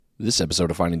This episode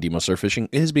of Finding Demo Surf Fishing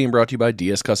is being brought to you by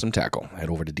DS Custom Tackle.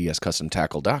 Head over to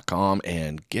dscustomtackle.com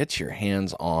and get your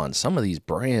hands on some of these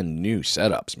brand new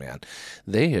setups, man.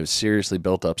 They have seriously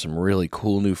built up some really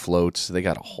cool new floats. They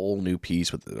got a whole new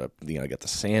piece with got the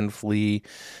sand flea.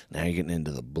 Now you're getting into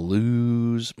the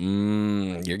blues.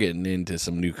 You're getting into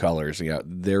some new colors.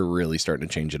 They're really starting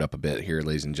to change it up a bit here,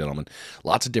 ladies and gentlemen.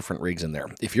 Lots of different rigs in there.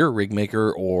 If you're a rig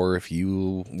maker or if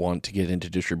you want to get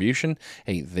into distribution,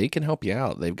 hey, they can help you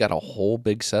out. They've got a whole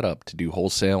big setup to do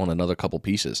wholesale and another couple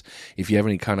pieces. If you have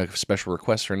any kind of special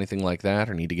requests or anything like that,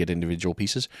 or need to get individual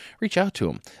pieces, reach out to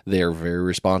them. They are very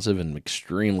responsive and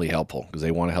extremely helpful because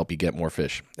they want to help you get more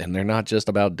fish. And they're not just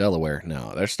about Delaware.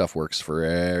 No, their stuff works for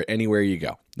anywhere you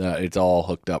go. It's all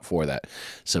hooked up for that.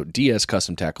 So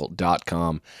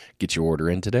dscustomtackle.com. Get your order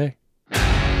in today.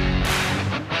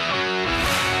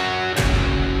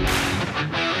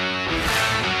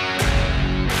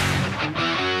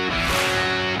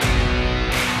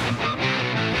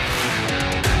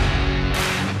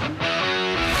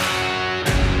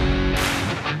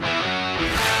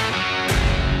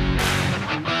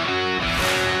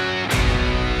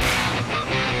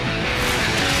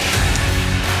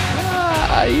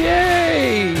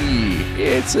 Yay!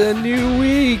 It's a new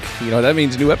week. You know what that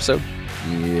means? New episode.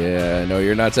 Yeah, no,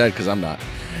 you're not sad because I'm not.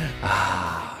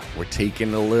 We're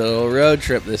taking a little road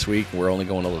trip this week. We're only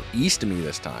going a little east of me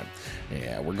this time.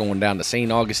 Yeah, we're going down to St.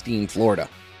 Augustine, Florida.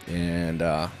 And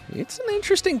it's an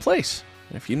interesting place.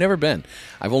 If you've never been,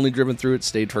 I've only driven through it,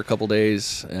 stayed for a couple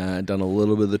days, done a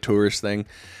little bit of the tourist thing.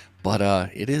 But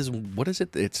it is, what is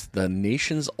it? It's the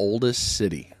nation's oldest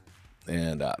city.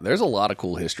 And there's a lot of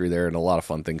cool history there and a lot of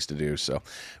fun things to do. So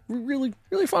really,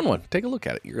 really fun one. Take a look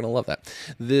at it. You're going to love that.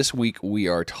 This week we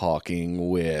are talking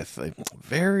with a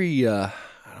very,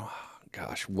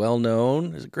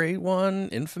 well-known. Is a great one.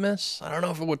 Infamous. I don't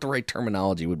know what the right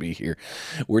terminology would be here.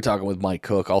 We're talking with Mike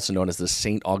Cook, also known as the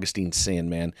St. Augustine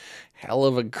Sandman. Hell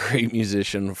of a great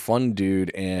musician, fun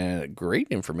dude, and great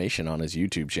information on his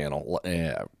YouTube channel.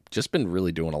 Just been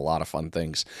really doing a lot of fun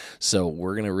things. So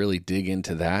we're going to really dig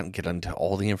into that and get into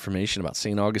all the information about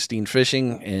St. Augustine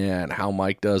fishing and how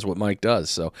Mike does what Mike does.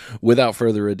 So without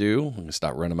further ado, I'm going to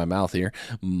stop running my mouth here.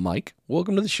 Mike,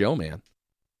 welcome to the show, man.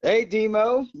 Hey,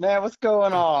 Demo. Man, what's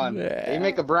going on? Yeah. You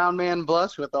make a brown man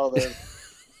blush with all those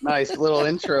nice little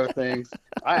intro things.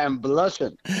 I am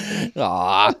blushing.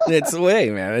 Aw, it's the way,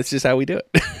 man. It's just how we do it.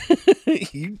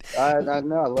 I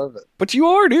know. I love it. But you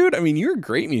are, dude. I mean, you're a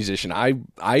great musician.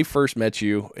 I first met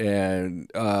you, and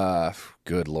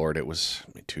good Lord, it was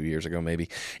 2 years ago, maybe.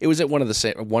 It was at one of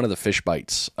the Fish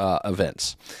Bites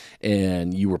events,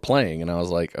 and you were playing, and I was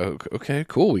like, oh, okay,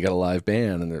 cool. We got a live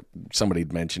band, and somebody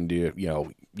had mentioned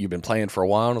you've been playing for a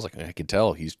while, and I was like, I could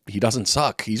tell he doesn't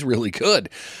suck. He's really good,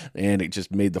 and it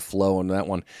just made the flow on that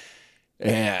one.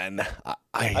 And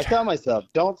I tell myself,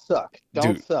 don't suck.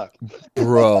 Don't suck.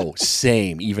 Bro,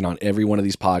 same. Even on every one of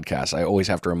these podcasts, I always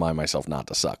have to remind myself not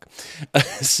to suck.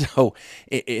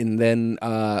 And then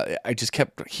I just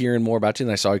kept hearing more about you,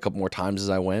 and I saw you a couple more times as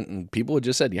I went, and people had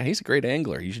just said, yeah, he's a great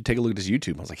angler. You should take a look at his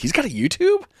YouTube. I was like, he's got a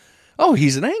YouTube? Oh,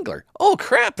 he's an angler. Oh,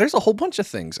 crap. There's a whole bunch of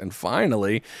things. And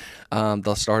finally,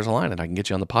 the stars align, and I can get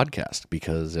you on the podcast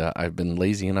because I've been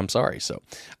lazy and I'm sorry. So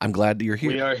I'm glad that you're here.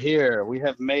 We are here. We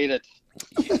have made it.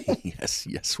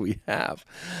 Yes, we have.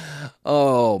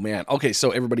 Oh, man. Okay,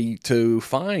 so everybody, to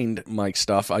find Mike's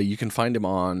stuff, you can find him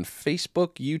on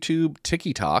Facebook, YouTube,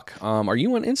 TikTok. Are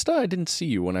you on Insta? I didn't see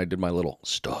you when I did my little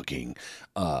stalking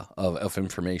of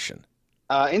information.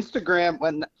 Instagram,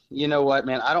 when you know what,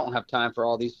 man, I don't have time for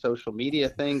all these social media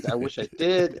things. I wish I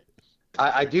did.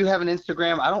 I do have an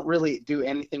Instagram. I don't really do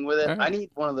anything with it. Right. I need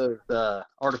one of those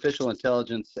artificial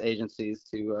intelligence agencies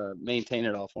to maintain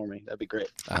it all for me. That'd be great.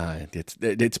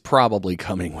 It's probably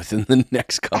coming within the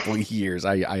next couple of years.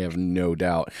 I have no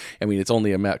doubt. I mean, it's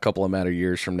only a couple of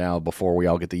years from now before we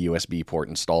all get the USB port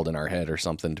installed in our head or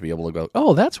something to be able to go,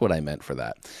 oh, that's what I meant for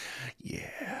that.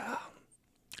 Yeah.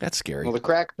 That's scary. Well, the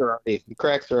cracks are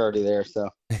already there, so.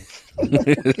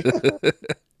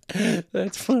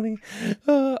 That's funny.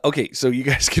 Okay, so you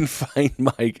guys can find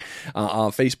Mike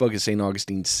on Facebook is St.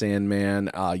 Augustine Sandman.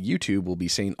 YouTube will be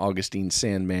St. Augustine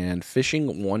Sandman Fishing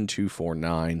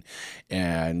 1249,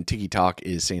 and TikTok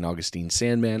is St. Augustine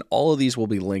Sandman. All of these will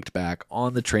be linked back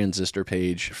on the Transistor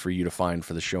page for you to find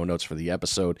for the show notes for the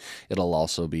episode. It'll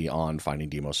also be on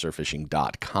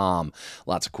findingdemosurffishing.com.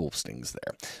 Lots of cool things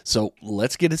there. So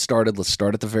let's get it started. Let's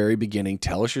start at the very beginning.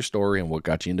 Tell us your story and what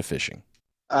got you into fishing.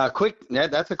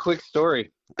 That's a quick story.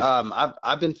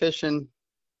 I've been fishing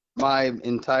my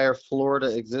entire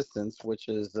Florida existence, which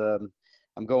is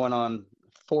I'm going on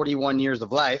 41 years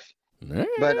of life.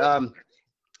 But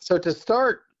so to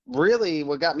start, really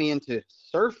what got me into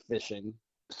surfing.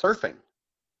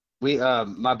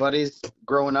 My buddies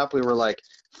growing up, we were like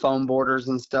foam boarders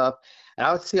and stuff. And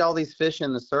I would see all these fish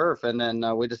in the surf. And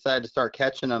then we decided to start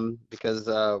catching them because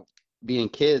being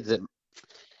kids,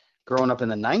 growing up in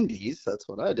the 90s, that's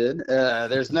what I did.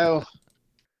 There's no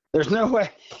way.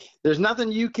 There's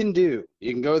nothing you can do.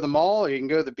 You can go to the mall or you can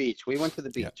go to the beach. We went to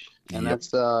the Yep. beach, and Yep.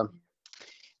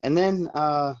 and then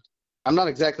I'm not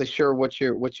exactly sure what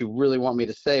you really want me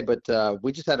to say, but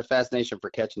we just had a fascination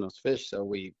for catching those fish, so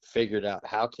we figured out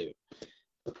how to.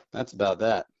 That's about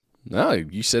that. No,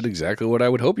 you said exactly what I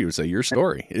would hope you would say. Your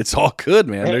story. It's all good,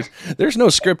 man. There's no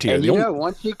script here. And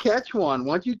once you catch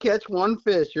one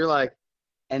fish, you're like,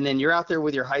 and then you're out there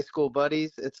with your high school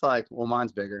buddies. It's like, well,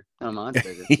 mine's bigger. No, mine's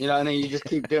bigger. And then you just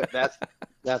keep doing it.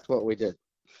 That's what we did.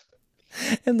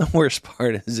 And the worst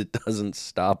part is it doesn't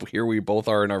stop. Here we both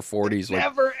are in our 40s.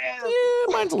 Never ends.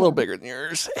 Yeah, mine's a little bigger than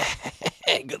yours.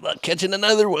 Good luck catching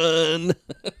another one.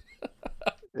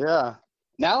 Yeah.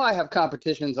 Now I have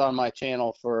competitions on my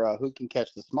channel for who can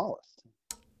catch the smallest.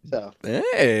 So.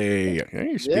 Hey,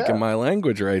 you're speaking my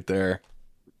language right there.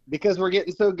 Because we're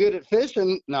getting so good at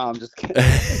fishing. No, I'm just kidding.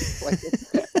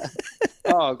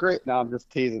 Oh, great. No, I'm just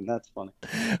teasing. That's funny.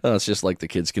 Oh, it's just like the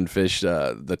kids can fish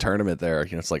the tournament there.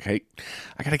 It's like, hey,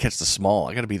 I got to catch the small.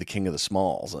 I got to be the king of the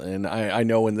smalls. And I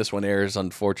know when this one airs,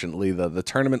 unfortunately, the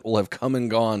tournament will have come and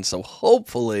gone. So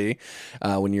hopefully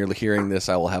when you're hearing this,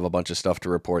 I will have a bunch of stuff to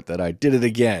report that I did it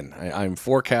again. I'm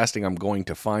forecasting I'm going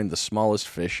to find the smallest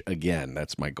fish again.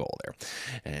 That's my goal there.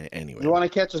 Anyway. You want to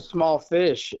catch a small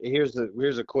fish? Here's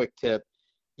a quick tip.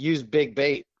 Use big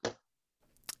bait.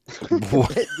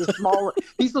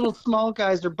 These little small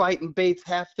guys are biting baits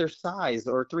half their size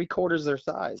or 3/4 their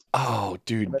size. Oh,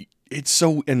 dude, it's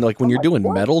so, and like when you're doing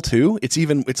metal too, it's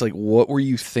like, what were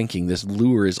you thinking? This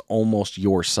lure is almost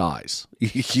your size.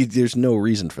 There's no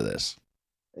reason for this.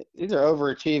 These are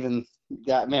overachieving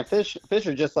guys. Man, fish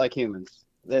are just like humans.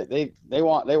 They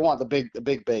want the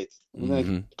big baits. Mm-hmm.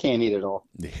 They can't eat it all.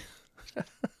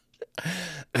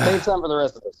 Save some for the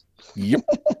rest of us. Yep.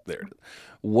 There it is.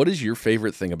 What is your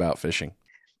favorite thing about fishing?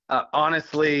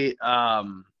 Honestly,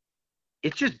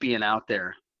 it's just being out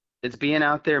there. It's being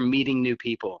out there, meeting new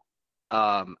people.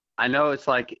 I know it's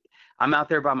like I'm out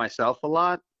there by myself a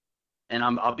lot, and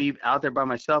I'll be out there by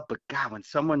myself. But God, when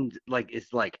someone is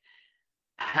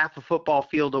half a football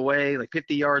field away, like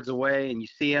 50 yards away, and you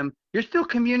see them, you're still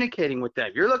communicating with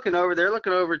them. You're looking over, they're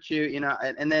looking over at you,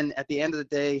 and then at the end of the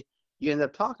day, you end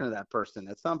up talking to that person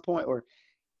at some point. Or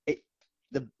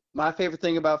my favorite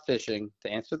thing about fishing, to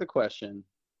answer the question,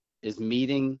 is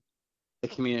meeting the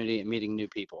community and meeting new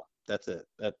people. That's it.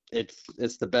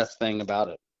 It's the best thing about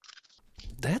it.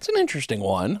 That's an interesting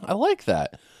one. I like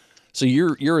that. So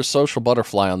you're a social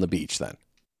butterfly on the beach then.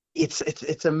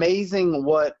 It's amazing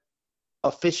what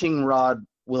a fishing rod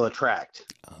will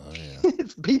attract. Oh, yeah.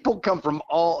 People come from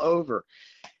all over.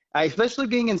 Especially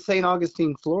being in St.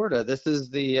 Augustine, Florida. This is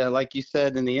the like you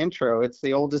said in the intro, it's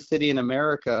the oldest city in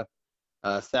America.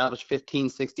 Established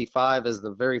 1565 as the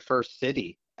very first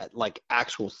city,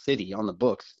 actual city on the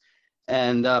books.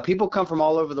 And people come from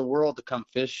all over the world to come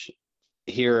fish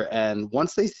here. And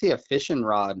once they see a fishing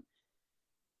rod,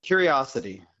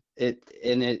 curiosity,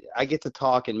 I get to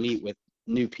talk and meet with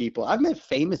new people. I've met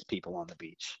famous people on the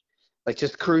beach, like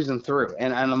just cruising through.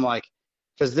 And I'm like,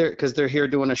 because they're here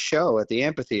doing a show at the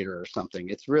amphitheater or something.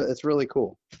 It's really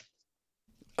cool.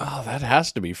 Oh, that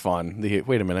has to be fun.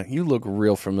 Wait a minute. You look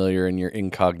real familiar in your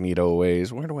incognito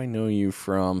ways. Where do I know you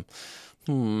from?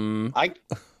 I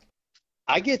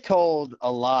get told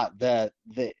a lot that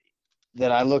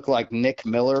I look like Nick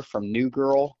Miller from New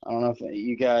Girl. I don't know if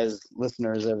you guys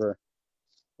listeners ever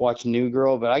watch New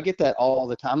Girl, but I get that all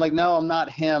the time. I'm like, no, I'm not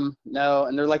him. No.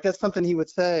 And they're like, that's something he would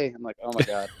say. I'm like, oh my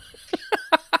God.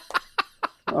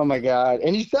 Oh my God.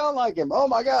 And you sound like him. Oh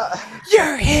my God.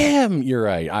 You're him. You're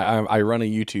right. I run a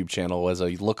YouTube channel as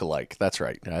a lookalike. That's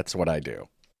right. That's what I do.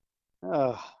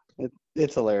 Oh,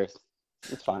 it's hilarious.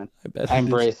 It's fine. I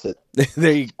embrace it.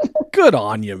 Good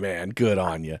on you, man. Good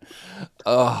on you.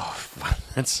 Oh,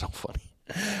 that's so funny.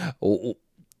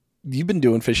 You've been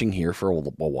doing fishing here for a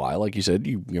while. Like you said,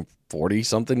 you're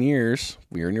 40-something years.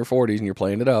 You're in your 40s and you're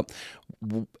playing it up.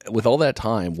 With all that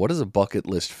time, what is a bucket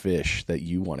list fish that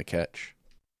you want to catch?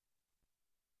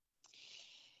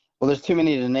 Well, there's too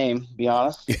many to name, to be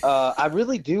honest. I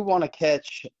really do want to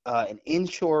catch an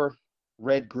inshore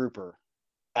red grouper.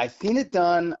 I've seen it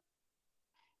done.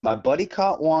 My buddy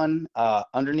caught one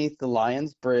underneath the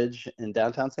Lions Bridge in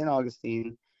downtown St.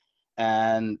 Augustine.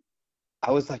 And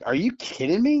I was like, are you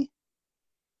kidding me?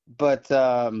 But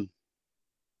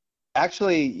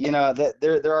Actually, that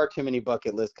there are too many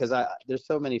bucket lists because there's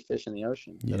so many fish in the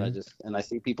ocean that Yeah. I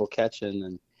see people catching,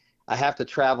 and I have to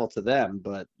travel to them.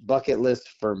 But bucket list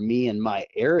for me in my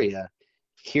area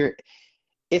here,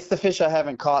 it's the fish I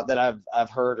haven't caught that I've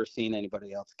heard or seen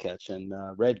anybody else catch, and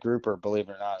red grouper, believe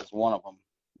it or not, is one of them.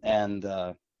 And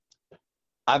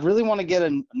I really want to get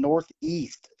a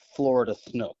northeast Florida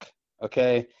snook.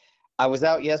 Okay, I was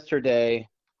out yesterday,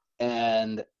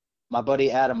 and my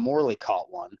buddy Adam Morley caught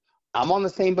one. I'm on the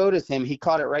same boat as him. He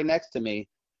caught it right next to me.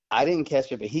 I didn't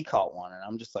catch it, but he caught one, and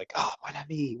I'm just like, oh, why not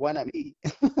me? Why not me?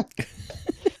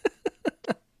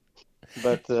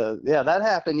 But yeah, that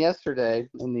happened yesterday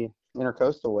in the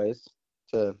intercoastal ways.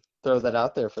 To throw that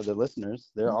out there for the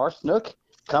listeners, there are snook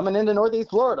coming into Northeast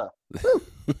Florida. Woo!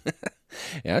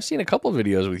 Yeah, I've seen a couple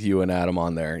videos with you and Adam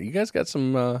on there. You guys got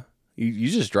some. You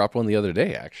just dropped one the other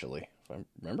day, actually, if I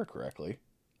remember correctly.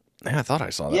 Yeah, I thought I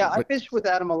saw that. Yeah, I But fished with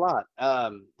Adam a lot.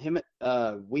 I'm kind of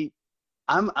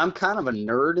a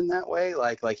nerd in that way.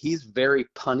 Like he's very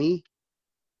punny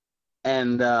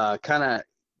and kind of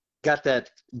got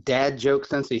that dad joke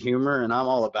sense of humor, and I'm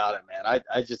all about it, man.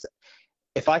 I just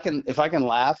if I can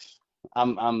laugh,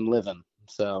 I'm living.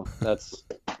 So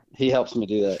he helps me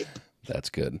do that. that's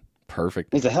good.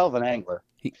 Perfect. He's a hell of an angler.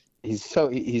 He,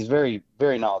 He's very,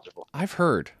 very knowledgeable. I've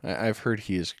heard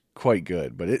he is quite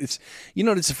good, but it's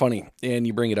funny, and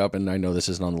you bring it up, and I know this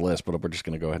isn't on the list, but we're just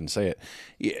going to go ahead and say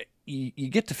it. You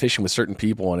get to fishing with certain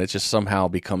people, and it just somehow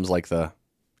becomes like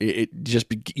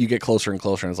you get closer and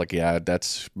closer, and it's like, yeah,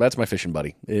 that's my fishing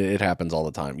buddy. It happens all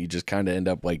the time. You just kind of end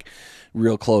up like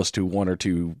real close to one or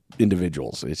two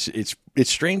individuals. It's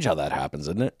strange how that happens,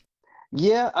 isn't it?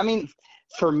 Yeah, I mean,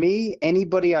 for me,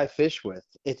 anybody I fish with,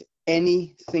 it's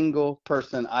any single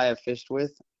person I have fished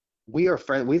with, we are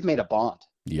friends. We've made a bond.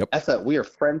 Yep. We are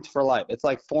friends for life. It's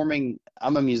like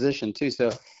I'm a musician too,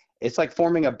 so it's like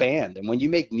forming a band. And when you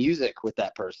make music with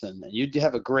that person and you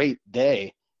have a great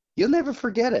day, you'll never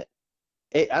forget it.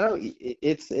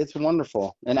 It's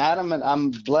wonderful. And Adam, and I'm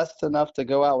blessed enough to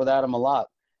go out with Adam a lot.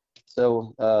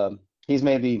 So he's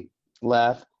made me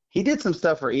laugh. He did some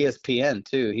stuff for ESPN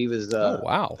too. He was Oh,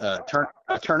 wow.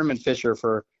 a tournament fisher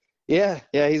for, yeah.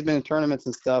 He's been in tournaments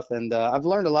and stuff, and I've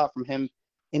learned a lot from him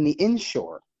in the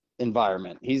inshore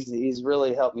environment. He's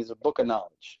really helped me. He's a book of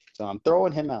knowledge. So I'm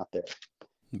throwing him out there.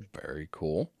 Very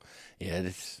cool. Yeah,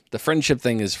 the friendship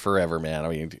thing is forever, man. I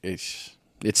mean, it's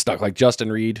stuck. Like Justin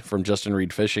Reed from Justin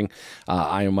Reed Fishing.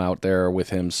 I am out there with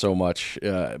him so much.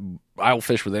 I'll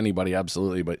fish with anybody,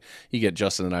 absolutely. But you get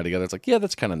Justin and I together, it's like, yeah,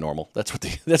 that's kind of normal. That's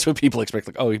what people expect.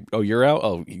 Like, oh, you're out.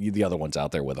 Oh, the other one's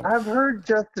out there with him. I've heard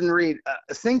Justin Reed,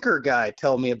 a sinker guy,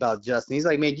 tell me about Justin. He's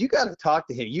like, man, you got to talk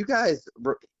to him. You guys,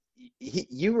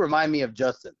 you remind me of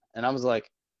Justin. And I was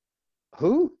like,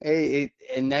 who? Hey,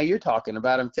 and now you're talking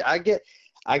about him. I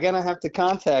gotta have to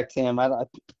contact him.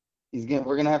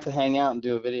 We're gonna have to hang out and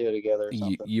do a video together or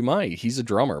something. You might. He's a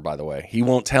drummer, by the way. He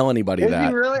won't tell anybody Is that,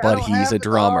 he really? but he's a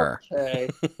drummer. Okay.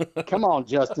 Come on,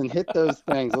 Justin, hit those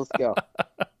things. Let's go.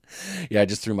 Yeah, I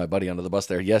just threw my buddy under the bus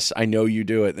there. Yes, I know you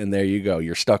do it, and there you go.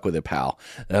 You're stuck with it, pal.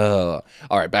 All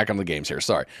right, back on the games here.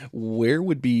 Sorry. Where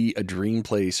would be a dream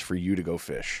place for you to go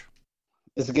fish?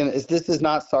 This is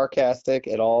not sarcastic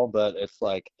at all, but it's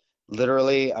like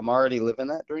literally I'm already living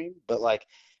that dream. But like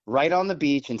right on the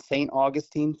beach in St.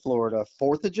 Augustine, Florida,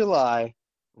 4th of July,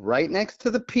 right next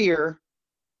to the pier,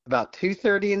 about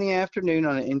 2:30 in the afternoon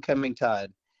on an incoming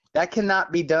tide. That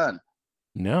cannot be done.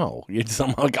 No,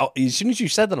 I'm like, as soon as you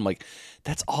said that, I'm like,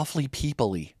 that's awfully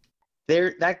people-y.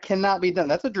 That cannot be done.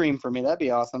 That's a dream for me. That'd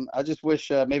be awesome. I just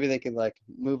wish maybe they could like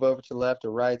move over to left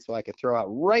or right so I could throw out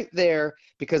right there,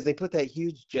 because they put that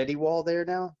huge jetty wall there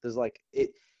now. There's like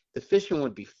the fishing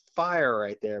would be fire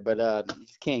right there, but you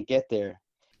just can't get there.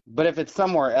 But if it's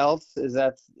somewhere else, is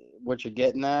that what you're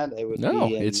getting at? It would No,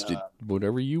 be in, it's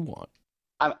whatever you want.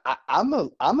 I'm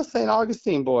a St.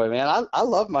 Augustine boy, man. I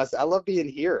love being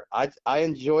here. I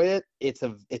enjoy it. It's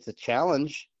a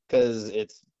challenge because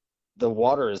the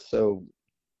water is so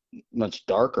much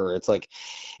darker. It's like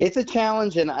it's a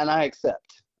challenge, and I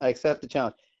accept the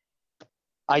challenge.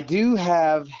 I do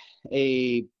have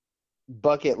a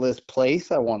bucket list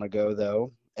place I want to go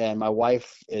though, and my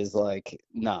wife is like,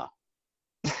 nah.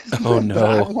 Oh no.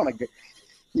 I want to go.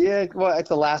 Yeah, well, it's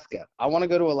Alaska. I want to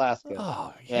go to Alaska.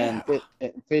 Oh yeah.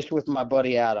 And fish with my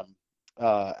buddy Adam,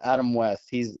 Adam West.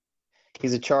 He's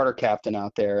a charter captain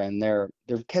out there, and they're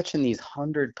catching these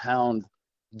 100-pound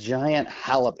giant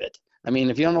halibut. I mean,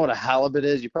 if you don't know what a halibut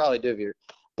is, you probably do.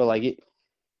 But like it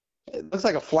looks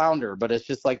like a flounder, but it's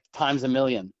just like times a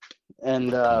million,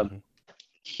 and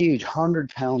huge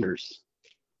 100-pounders.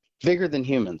 bigger than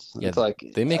humans. Yeah, It's like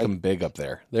they make them big up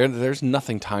there. There's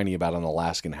nothing tiny about an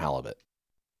Alaskan halibut.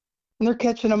 and they're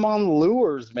catching them on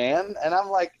lures, man. And I'm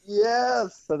like,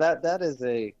 yes. So that is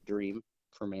a dream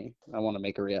for me. I want to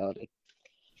make a reality.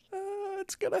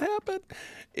 It's gonna happen.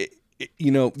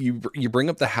 You bring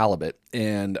up the halibut,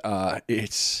 and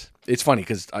it's funny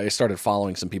because I started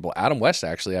following some people. Adam West,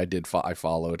 actually, I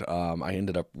followed. I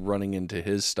ended up running into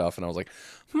his stuff, and I was like,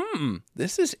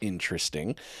 this is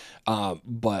interesting.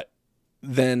 But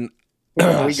then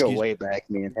we go way back,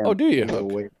 me and him. Oh, do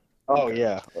you? Oh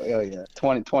yeah,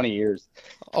 20 years.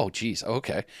 Oh, geez.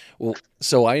 Okay. Well,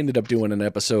 so I ended up doing an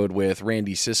episode with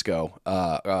Randy Sisko,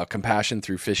 Compassion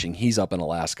Through Fishing. He's up in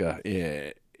Alaska,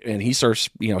 and he surfs.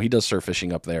 He does surf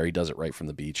fishing up there. He does it right from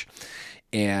the beach.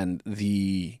 And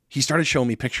he started showing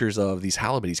me pictures of these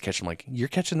halibut he's catching. I'm like, you're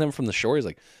catching them from the shore? He's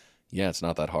like, yeah, it's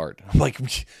not that hard. I'm like,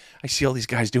 I see all these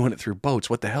guys doing it through boats.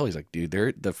 What the hell? He's like, dude,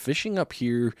 the fishing up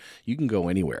here, you can go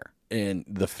anywhere. And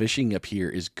the fishing up here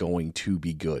is going to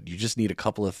be good. You just need a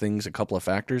couple of things, a couple of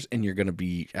factors, and you're going to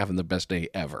be having the best day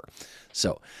ever.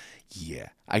 So, yeah,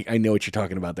 I know what you're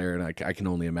talking about there, and I can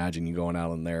only imagine you going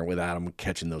out in there with Adam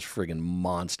catching those friggin'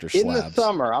 monster slabs. In the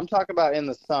summer. I'm talking about in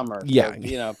the summer. Yeah.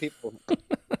 So, people...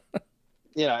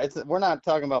 we're not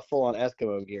talking about full on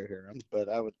Eskimo gear here, but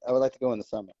I would like to go in the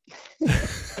summer. Well,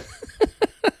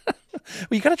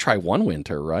 you got to try one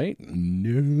winter, right?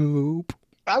 Nope.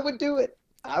 I would do it.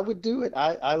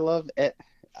 I love it.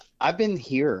 I've been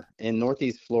here in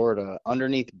Northeast Florida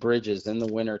underneath bridges in the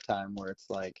wintertime where it's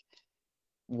like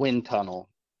wind tunnel,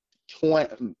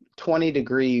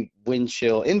 20-degree wind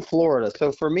chill in Florida.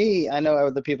 So for me, I know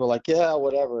other people are like, yeah,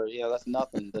 whatever, that's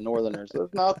nothing. The Northerners,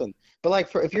 that's nothing. But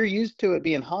like if you're used to it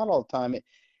being hot all the time,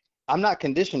 I'm not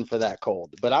conditioned for that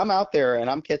cold. But I'm out there and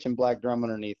I'm catching black drum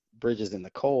underneath bridges in the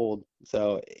cold.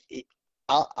 So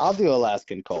I'll do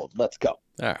Alaskan cold. Let's go.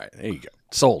 All right, there you go.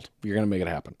 Sold. You're going to make it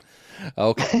happen.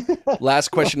 Okay. Last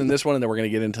question in this one, and then we're going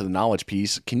to get into the knowledge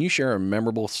piece. Can you share a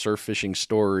memorable surf fishing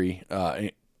story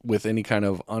with any kind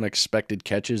of unexpected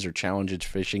catches or challenging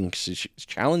fishing situation?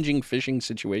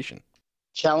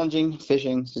 Challenging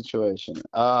fishing situation.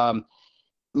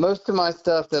 Most of my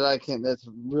stuff that's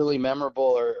really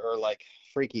memorable are like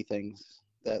freaky things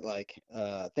that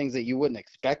things that you wouldn't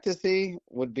expect to see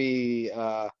would be,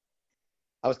 I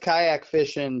was kayak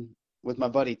fishing with my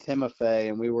buddy Timofey,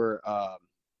 and we were,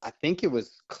 I think it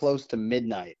was close to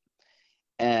midnight,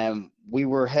 and we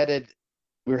were headed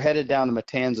down the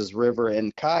Matanzas River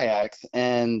in kayaks,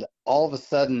 and all of a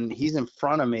sudden he's in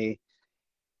front of me.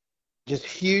 Just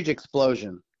huge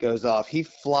explosion goes off. He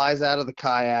flies out of the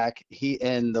kayak.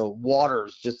 And the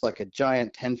water's just like a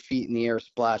giant 10 feet in the air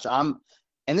splash. And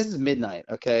this is midnight.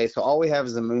 Okay. So all we have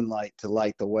is the moonlight to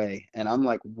light the way. And I'm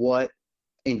like, what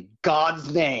in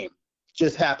God's name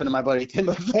just happened to my buddy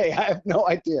Timothy? I have no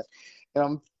idea. And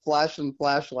I'm flashing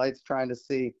flashlights trying to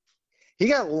see. He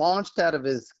got launched out of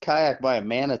his kayak by a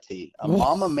manatee, a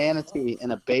mama manatee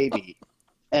and a baby.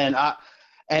 And I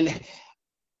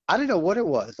didn't know what it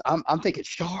was. I'm thinking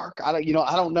shark. I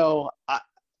don't know.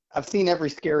 I've seen every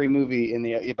scary movie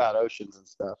about oceans and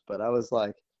stuff, but I was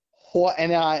like, what?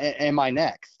 And am I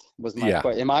next? Was my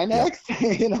question. Am I next?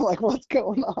 Yeah. Like what's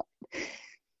going on?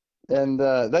 And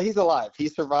he's alive. He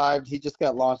survived. He just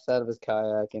got launched out of his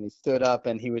kayak, and he stood up,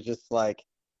 and he was just like,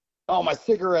 "Oh, my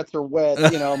cigarettes are wet.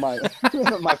 My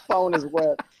my phone is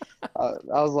wet." I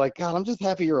was like, "God, I'm just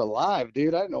happy you're alive,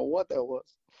 dude. I didn't know what that was."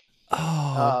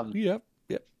 Oh, yep.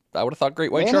 I would have thought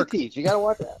great white shark. Manatees, you gotta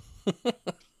watch that.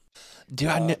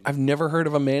 Dude, I've never heard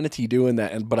of a manatee doing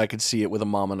that, but I could see it with a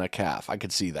mom and a calf. I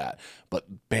could see that, but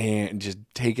just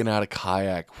taking out a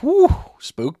kayak, whoo,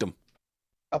 spooked them.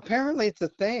 Apparently, it's a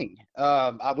thing.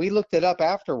 We looked it up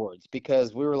afterwards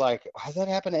because we were like, "Has that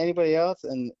happened to anybody else?"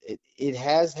 And it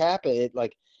has happened.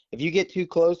 If you get too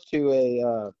close to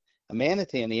a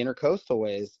manatee in the intercoastal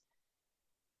ways,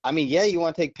 I mean, yeah, you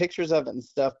want to take pictures of it and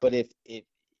stuff, but if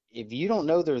you don't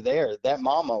know they're there, that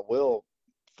mama will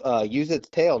use its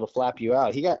tail to flap you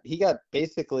out. He got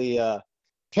basically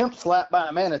pimp slapped by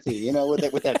a manatee,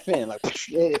 with that fin. Like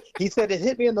he said, it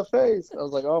hit me in the face. I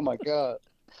was like, oh my God.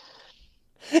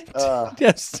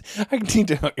 Yes, I need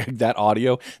to that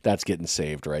audio. That's getting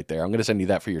saved right there. I'm going to send you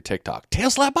that for your TikTok.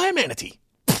 Tail slap by a manatee.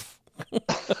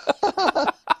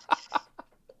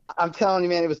 I'm telling you,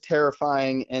 man, it was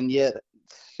terrifying, and yet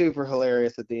super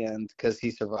hilarious at the end because he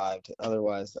survived.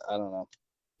 Otherwise, I don't know.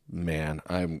 Man,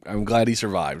 I'm glad he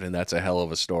survived, and that's a hell of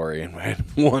a story, and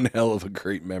one hell of a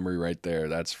great memory right there.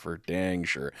 That's for dang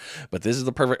sure. But this is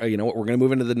the perfect. You know what? We're going to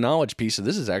move into the knowledge piece, so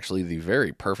this is actually the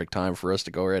very perfect time for us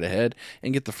to go right ahead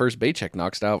and get the first bait check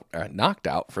knocked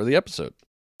out for the episode.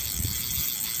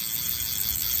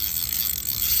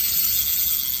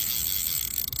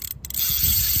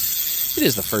 It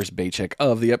is the first bait check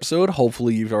of the episode.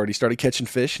 Hopefully you've already started catching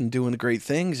fish and doing the great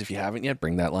things. If you haven't yet,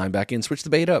 bring that line back in, switch the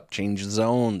bait up, change the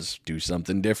zones, do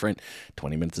something different.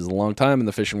 20 minutes is a long time in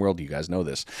the fishing world. You guys know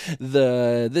this.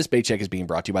 This bait check is being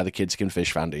brought to you by the Kids Can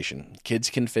Fish Foundation.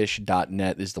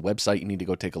 kidscanfish.net is the website you need to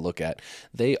go take a look at.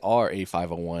 They are a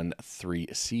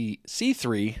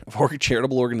 501c3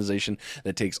 charitable organization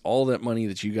that takes all that money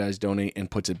that you guys donate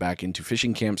and puts it back into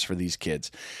fishing camps for these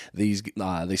kids. They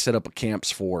set up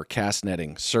camps for cast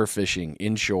netting, surf fishing,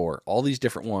 inshore, all these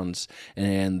different ones,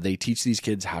 and they teach these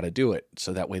kids how to do it,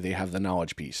 so that way they have the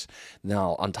knowledge piece.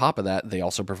 Now, on top of that, they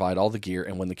also provide all the gear,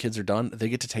 and when the kids are done, they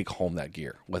get to take home that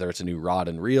gear, whether it's a new rod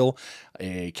and reel,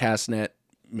 a cast net,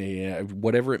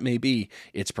 whatever it may be.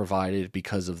 It's provided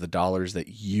because of the dollars that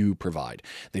you provide.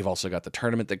 They've also got the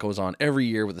tournament that goes on every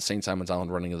year with the St. Simon's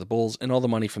Island Running of the Bulls, and all the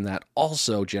money from that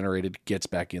also generated gets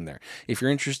back in there. If you're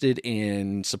interested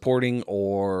in supporting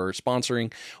or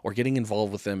sponsoring or getting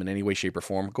involved with them in any way, shape, or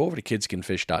form, go over to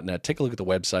kidscanfish.net, take a look at the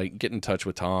website, get in touch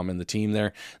with Tom and the team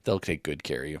there. They'll take good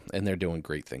care of you, and they're doing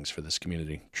great things for this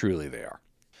community. Truly they are.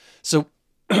 So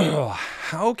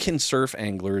how can surf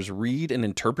anglers read and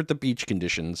interpret the beach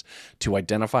conditions to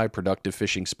identify productive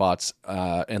fishing spots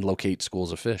and locate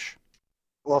schools of fish?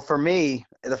 Well, for me,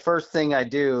 the first thing I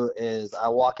do is I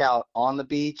walk out on the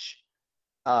beach.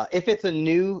 I fish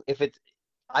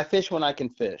when I can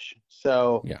fish.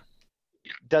 So yeah,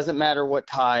 doesn't matter what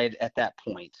tide at that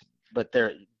point. But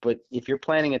if you're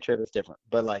planning a trip, it's different.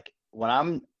 But like when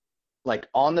I'm like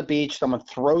on the beach, someone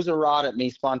throws a rod at me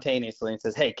spontaneously and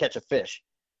says, "Hey, catch a fish."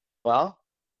 Well,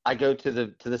 I go to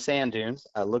the sand dunes,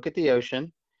 I look at the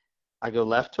ocean, I go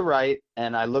left to right,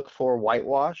 and I look for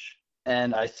whitewash,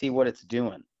 and I see what it's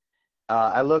doing.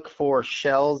 I look for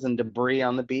shells and debris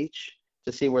on the beach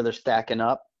to see where they're stacking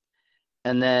up.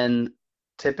 And then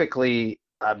typically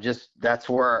that's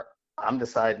where I'm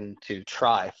deciding to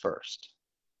try first.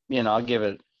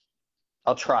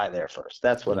 I'll try there first.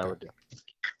 That's what I would do.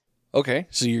 Okay,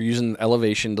 so you're using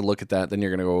elevation to look at that, then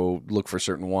you're going to go look for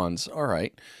certain ones. All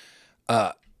right.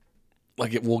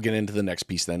 We'll get into the next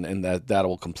piece then, and that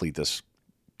will complete this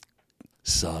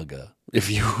saga, if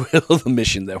you will, the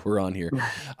mission that we're on here.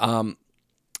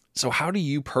 So how do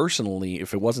you personally,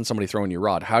 if it wasn't somebody throwing your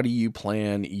rod, how do you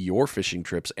plan your fishing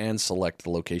trips and select the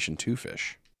location to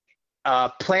fish?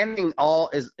 Planning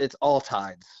it's all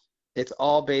tides. It's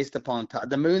all based upon tide.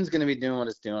 The moon's going to be doing what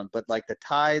it's doing, but like the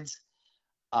tides,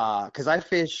 because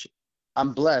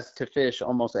I'm blessed to fish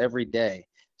almost every day.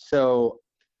 So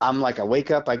I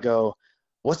wake up, I go,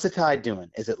 what's the tide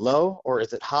doing? Is it low or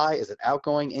is it high? Is it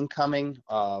outgoing, incoming?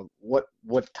 What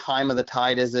time of the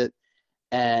tide is it?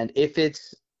 And if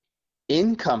it's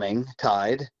incoming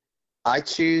tide, I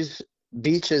choose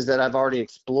beaches that I've already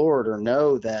explored or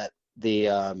know that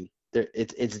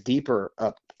it's deeper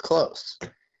up close,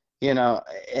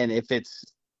 and if it's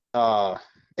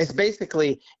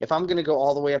basically, if I'm going to go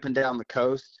all the way up and down the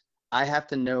coast, I have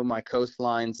to know my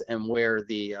coastlines and where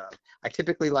I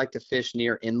typically like to fish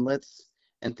near inlets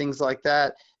and things like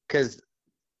that, because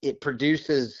it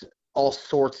produces all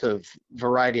sorts of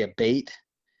variety of bait,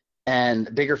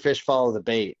 and bigger fish follow the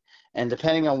bait. And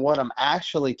depending on what I'm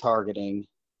actually targeting,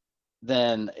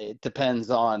 then it depends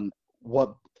on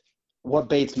what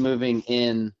bait's moving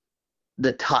in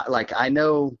the tide. Like I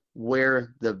know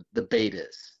where the bait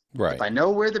is. Right. If I know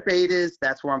where the bait is,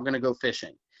 that's where I'm going to go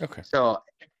fishing. Okay. So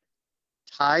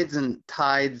tides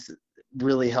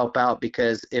really help out,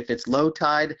 because if it's low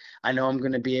tide, I know I'm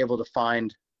going to be able to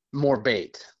find more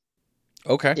bait.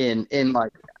 Okay. In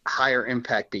like higher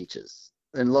impact beaches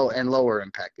and lower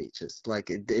impact beaches. Like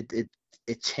it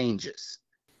changes.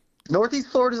 Northeast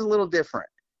Florida is a little different.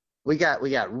 We got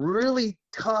really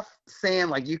tough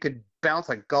sand, like you could bounce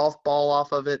a golf ball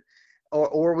off of it,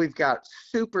 or we've got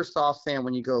super soft sand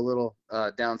when you go a little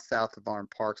down south of Barn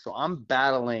Park. So I'm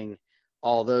battling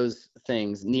all those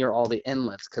things near all the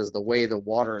inlets because the way the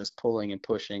water is pulling and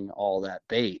pushing all that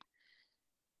bait.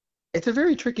 It's a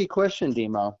very tricky question,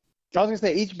 Demo. I was going to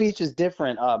say each beach is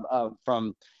different,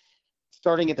 from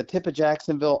starting at the tip of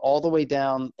Jacksonville all the way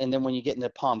down, and then when you get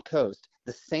into Palm Coast,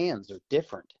 the sands are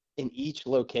different in each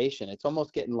location. It's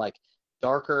almost getting like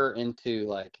darker into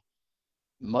like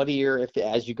muddier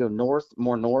as you go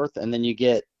more north, and then you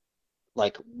get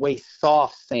like way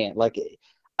soft sand. Like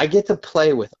I get to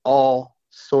play with all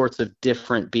sorts of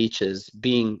different beaches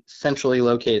being centrally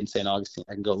located in St. Augustine.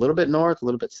 I can go a little bit north, a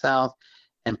little bit south,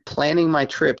 and planning my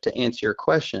trip, to answer your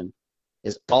question,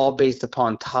 is all based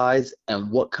upon tides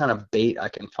and what kind of bait I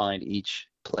can find each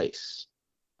place.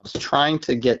 I was trying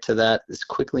to get to that as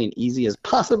quickly and easy as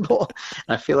possible, and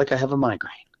I feel like I have a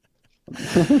migraine.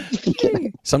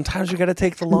 Sometimes you got to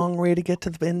take the long way to get to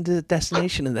the end of the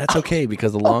destination, and that's okay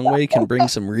because the long way can bring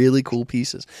some really cool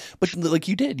pieces. But like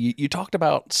you did, you talked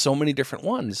about so many different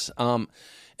ones.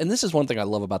 And this is one thing I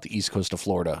love about the East Coast of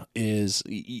Florida is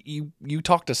you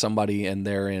talk to somebody and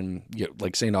they're in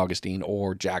like St. Augustine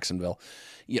or Jacksonville.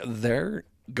 They're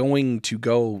going to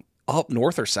go up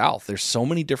north or south. There's so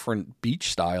many different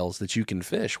beach styles that you can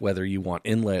fish, whether you want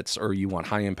inlets or you want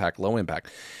high impact, low impact.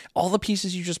 All the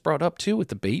pieces you just brought up too with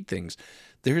the bait things,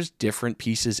 there's different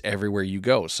pieces everywhere you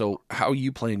go. So how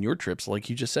you plan your trips, like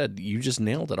you just said, you just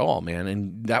nailed it all, man.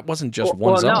 And that wasn't just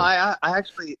one zone. No, I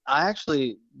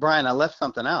actually, Brian, I left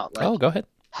something out. Like, oh, go ahead.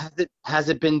 Has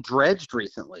it been dredged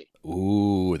recently?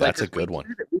 Ooh, that's a good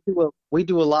one. We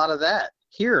do a lot of that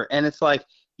here, and it's like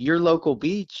your local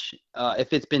beach.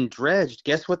 If it's been dredged,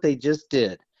 guess what they just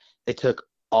did? They took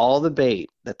all the bait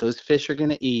that those fish are going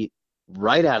to eat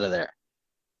right out of there.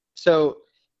 So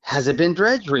has it been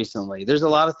dredged recently? There's a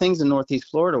lot of things in Northeast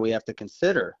Florida we have to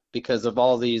consider because of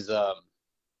all these.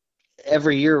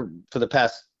 Every year for the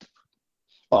past,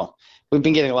 well, we've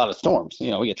been getting a lot of storms.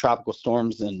 We get tropical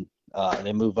storms and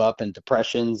they move up in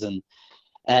depressions and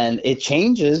it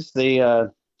changes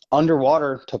the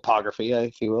underwater topography,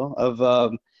 if you will, of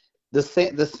the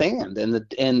sand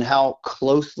and how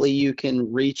closely you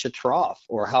can reach a trough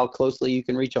or how closely you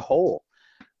can reach a hole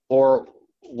or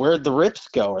where'd the rips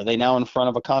go? Are they now in front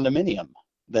of a condominium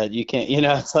that you can't,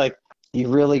 it's like you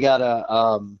really got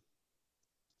to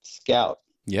scout.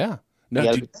 Yeah.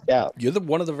 No, you're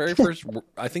one of the very first.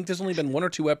 I think there's only been one or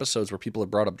two episodes where people have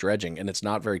brought up dredging, and it's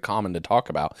not very common to talk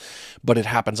about, but it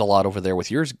happens a lot over there with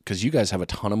yours because you guys have a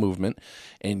ton of movement,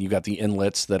 and you got the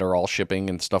inlets that are all shipping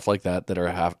and stuff like that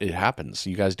it happens.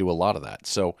 You guys do a lot of that.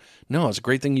 So no, it's a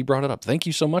great thing you brought it up. Thank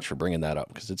you so much for bringing that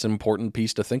up because it's an important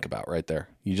piece to think about right there.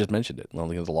 You just mentioned it.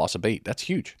 Only the loss of bait. That's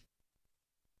huge.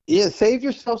 Yeah, save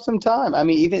yourself some time. I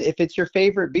mean, even if it's your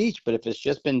favorite beach, but if it's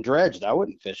just been dredged, I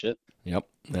wouldn't fish it. Yep.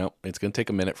 No, it's going to take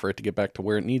a minute for it to get back to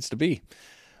where it needs to be.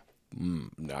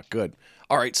 Not good.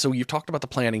 All right, so you've talked about the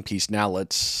planning piece. Now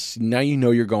you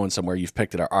know you're going somewhere. You've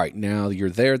picked it up. All right, now you're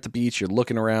there at the beach. You're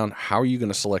looking around. How are you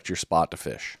going to select your spot to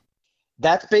fish?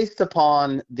 That's based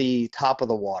upon the top of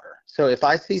the water. So if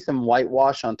I see some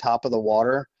whitewash on top of the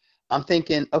water, I'm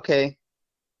thinking, okay,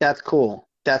 that's cool.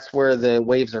 That's where the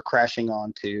waves are crashing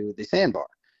onto the sandbar.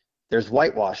 There's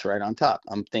whitewash right on top.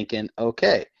 I'm thinking,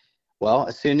 okay, well,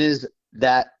 as soon as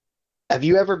that, have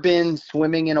you ever been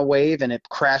swimming in a wave and it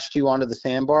crashed you onto the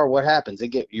sandbar? What happens?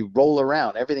 You roll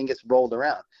around. Everything gets rolled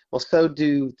around. Well, so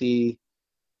do the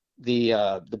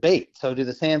bait. So do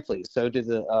the sand fleas. So do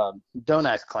the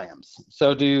doe-eyed clams.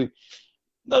 So do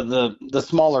the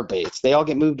smaller baits. They all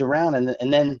get moved around,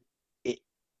 and then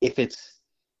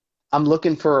I'm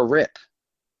looking for a rip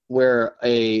where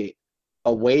a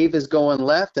wave is going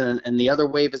left and the other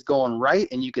wave is going right,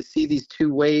 and you could see these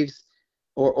two waves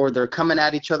or they're coming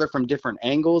at each other from different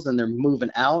angles and they're moving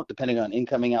out depending on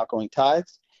incoming, outgoing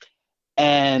tides.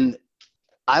 And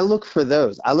I look for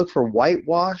those. I look for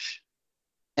whitewash,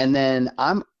 and then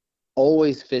I'm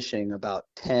always fishing about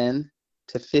 10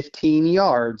 to 15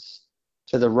 yards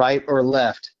to the right or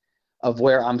left of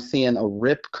where I'm seeing a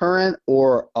rip current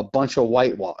or a bunch of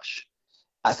whitewash.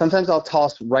 Sometimes I'll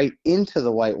toss right into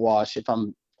the whitewash if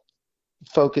I'm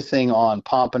focusing on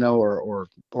pompano or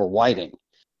whiting.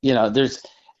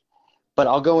 But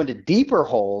I'll go into deeper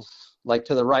holes, like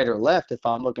to the right or left, if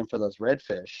I'm looking for those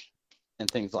redfish and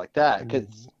things like that.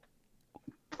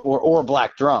 Or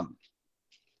black drum.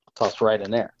 I'll toss right in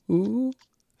there. Ooh.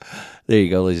 There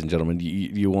you go, ladies and gentlemen.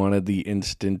 You wanted the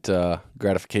instant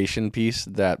gratification piece,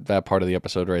 that part of the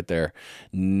episode right there.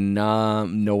 No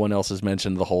one else has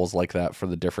mentioned the holes like that for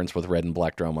the difference with red and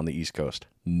black drum on the East Coast.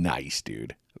 Nice,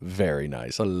 dude. Very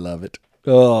nice. I love it.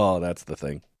 Oh, that's the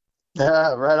thing.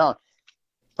 Right on.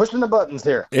 Pushing the buttons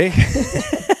here. Hey.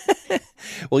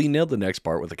 Well, you nailed the next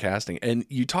part with the casting. And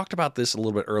you talked about this a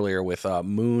little bit earlier with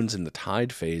moons and the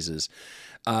tide phases.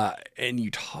 And you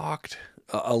talked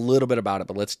a little bit about it,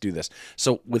 but let's do this.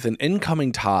 So with an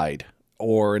incoming tide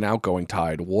or an outgoing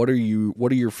tide, what are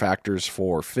your factors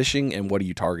for fishing and what are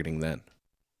you targeting then?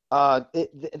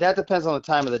 That depends on the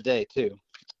time of the day too.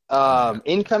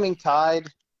 Incoming tide,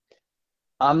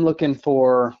 I'm looking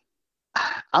for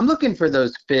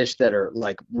those fish that are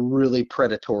like really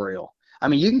predatorial. I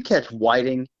mean, you can catch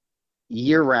whiting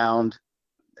year round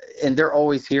and they're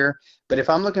always here. But if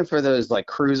I'm looking for those like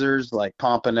cruisers, like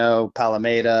pompano,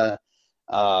 palometa,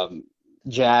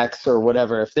 jacks or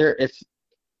whatever, if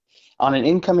on an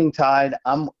incoming tide,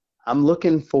 I'm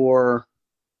looking for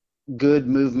good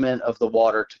movement of the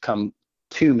water to come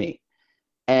to me.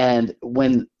 And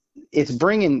when it's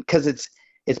bringing, because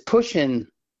it's pushing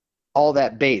all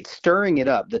that bait, stirring it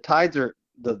up. The tides are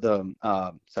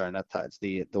sorry, not tides.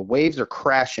 The waves are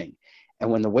crashing, and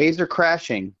when the waves are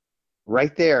crashing,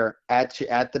 right there at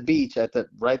the beach,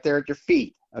 right there at your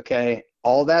feet, okay,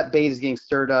 all that bait is getting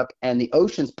stirred up, and the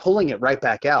ocean's pulling it right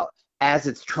back out as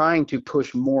it's trying to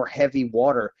push more heavy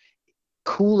water,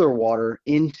 cooler water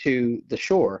into the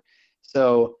shore.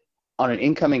 So on an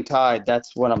incoming tide,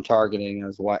 that's what I'm targeting.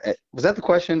 Was that the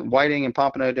question? Whiting and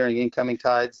pompano during incoming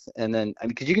tides, and then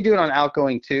because you can do it on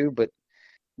outgoing too, but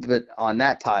on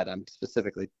that tide, I'm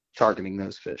specifically targeting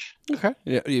those fish. Okay.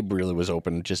 Yeah, it really was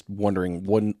open. Just wondering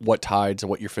what tides and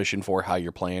what you're fishing for, how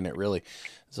you're playing it, really.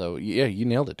 So yeah, you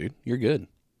nailed it, dude. You're good.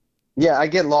 Yeah, I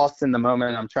get lost in the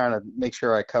moment. I'm trying to make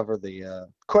sure I cover the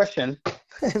question,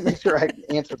 make sure I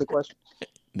answer the question.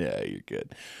 Yeah, you're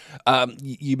good.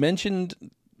 You mentioned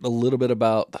a little bit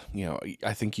about,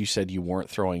 I think you said you weren't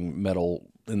throwing metal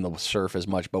in the surf as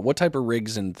much, but what type of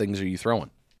rigs and things are you throwing?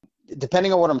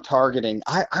 Depending on what I'm targeting,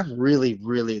 I really,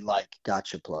 really like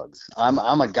gotcha plugs. I'm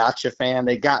a gotcha fan.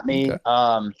 They got me.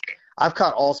 Okay. I've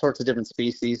caught all sorts of different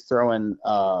species throwing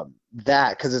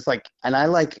that because it's like, and I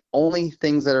like only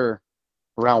things that are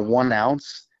around 1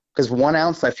 ounce, because 1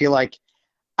 ounce, I feel like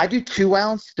I do 2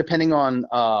 ounce depending on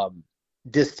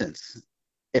distance.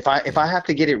 If I have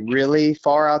to get it really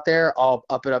far out there, I'll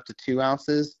up it up to 2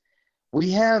 ounces.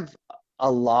 We have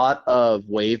a lot of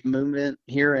wave movement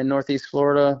here in Northeast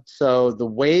Florida. So the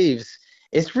waves,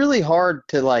 it's really hard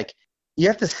to you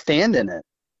have to stand in it,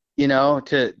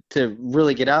 to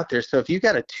really get out there. So if you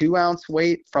got a 2 ounce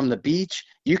weight from the beach,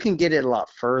 you can get it a lot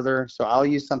further. So I'll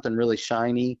use something really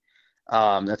shiny.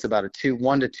 That's about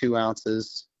 1 to 2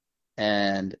 ounces.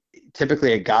 And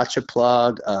typically a gotcha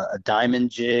plug, a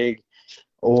diamond jig,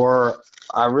 or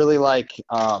I really like,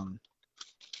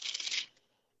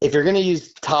 if you're going to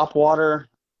use top water,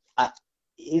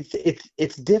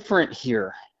 it's different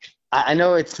here. I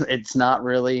know it's not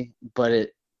really, but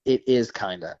it is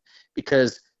kind of,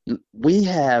 because we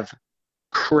have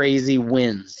crazy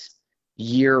winds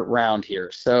year round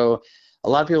here. So a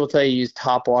lot of people tell you use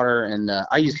top water, and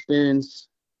I use spoons,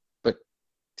 but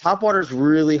top water is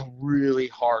really, really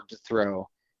hard to throw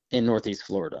in Northeast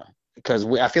Florida because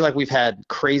I feel like we've had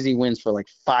crazy winds for like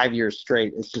 5 years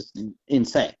straight. It's just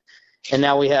insane. And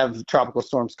now we have tropical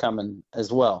storms coming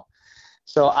as well.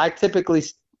 So I typically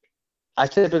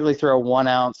throw 1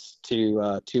 ounce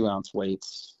to 2 ounce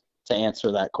weights to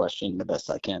answer that question the best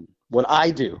I can.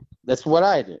 That's what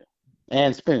I do.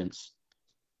 And spoons.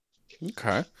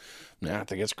 Okay. Yeah, I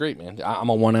think it's great, man. I'm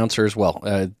a 1 ouncer as well.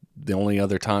 The only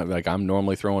other time, I'm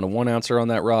normally throwing a 1 ouncer on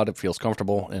that rod. It feels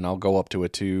comfortable, and I'll go up to a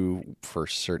 2 for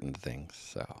certain things.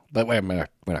 So, but we're not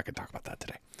going to talk about that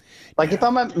today. If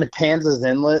I'm at Matanzas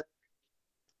Inlet,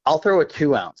 I'll throw a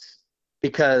 2 ounce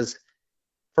because,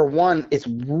 for one, it's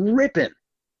ripping.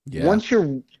 Yeah. Once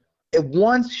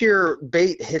your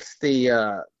bait hits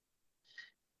the,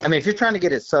 if you're trying to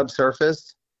get it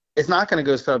subsurfaced, it's not going to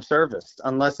go subsurfaced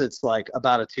unless it's like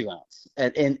about a 2 ounce.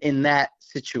 And in that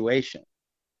situation,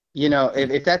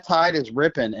 if that tide is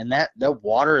ripping and that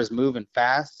water is moving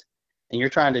fast, and you're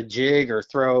trying to jig or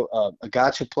throw a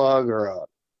gotcha plug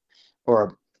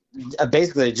or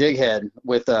basically a jig head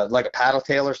with like a paddle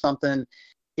tail or something,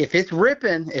 if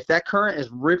that current is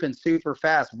ripping super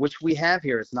fast, which we have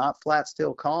here, it's not flat,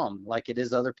 still, calm like it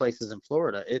is other places in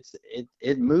Florida.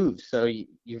 It moves. So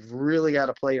you've really got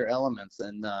to play your elements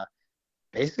and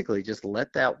basically just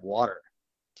let that water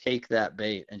take that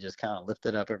bait and just kind of lift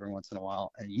it up every once in a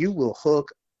while, and you will hook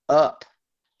up.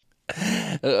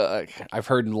 I've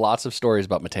heard lots of stories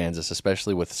about Matanzas,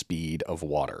 especially with speed of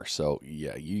water. So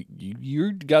yeah,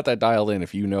 you got that dialed in.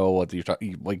 If you know what you're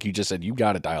talking, like you just said, you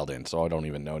got it dialed in. So I don't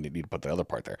even know. You need to put the other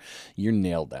part there. You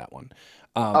nailed that one.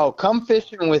 Come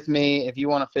fishing with me if you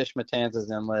want to fish Matanzas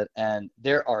Inlet, and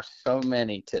there are so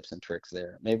many tips and tricks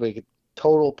there. Maybe we could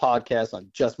total podcast on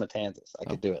just Matanzas. I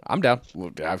could do it. I'm down.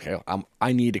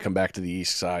 I need to come back to the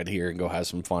east side here and go have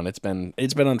some fun. It's been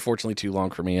unfortunately too long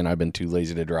for me, and I've been too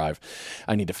lazy to drive.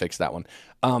 I need to fix that one.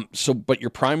 But your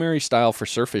primary style for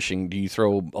surf fishing, do you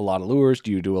throw a lot of lures?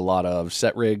 Do you do a lot of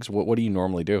set rigs? What do you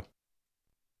normally do?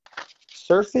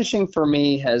 Surf fishing for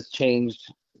me has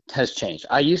changed.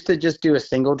 I used to just do a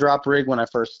single drop rig when I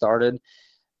first started,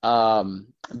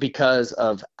 because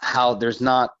of how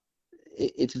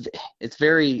it's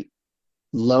very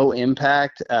low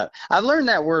impact. I've learned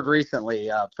that word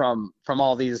recently from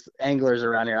all these anglers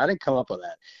around here. I didn't come up with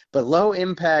that, but low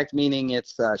impact meaning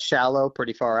it's shallow,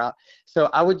 pretty far out. So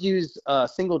I would use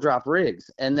single drop rigs,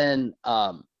 and then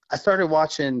I started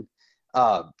watching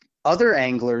other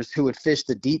anglers who would fish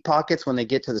the deep pockets when they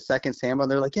get to the second salmon,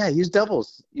 they're like, yeah, use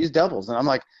doubles. And I'm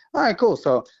like, all right, cool.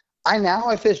 So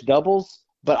I fish doubles,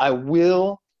 but I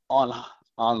will on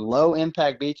low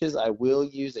impact beaches, I will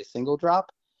use a single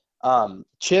drop.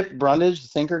 Chip Brundage, the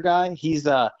sinker guy, he's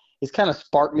kind of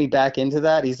sparked me back into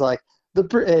that. He's like,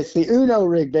 it's the Uno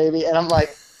rig, baby. And I'm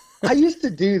like, I used to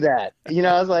do that. I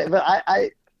was like, but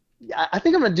I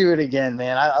think I'm going to do it again,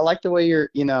 man. I like the way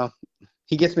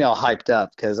he gets me all hyped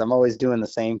up because I'm always doing the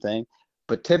same thing.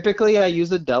 But typically I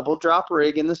use a double drop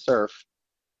rig in the surf.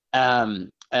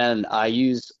 And I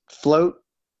use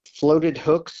floated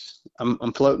hooks.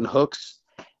 I'm floating hooks,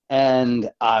 and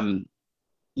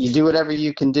you do whatever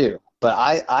you can do. But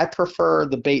I prefer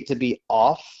the bait to be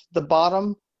off the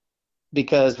bottom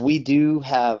because we do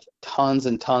have tons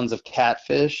and tons of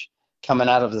catfish coming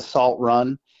out of the Salt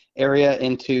Run area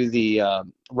into the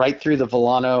right through the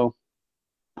Volano,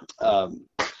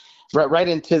 right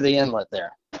into the inlet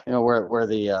there. Where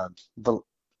the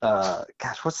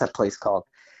gosh, what's that place called?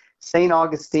 St.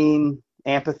 Augustine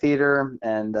Amphitheater,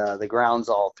 and the grounds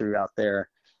all throughout there,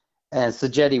 and it's the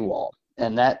jetty wall,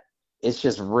 and that it's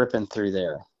just ripping through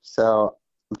there. So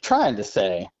I'm trying to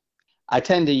say I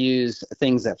tend to use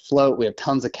things that float. We have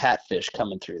tons of catfish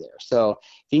coming through there. So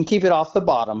if you can keep it off the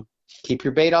bottom, keep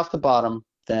your bait off the bottom,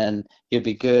 then you'll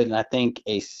be good. And I think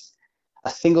a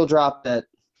single drop at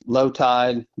low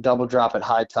tide, double drop at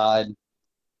high tide.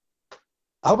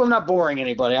 I hope I'm not boring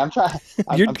anybody. I'm trying to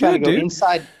go dude.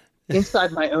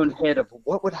 inside my own head of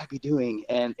what would I be doing,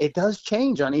 and it does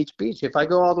change on each beach. If I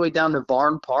go all the way down to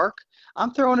Barn Park,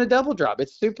 I'm throwing a double drop.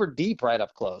 It's super deep right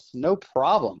up close, no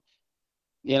problem.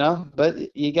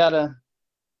 But you gotta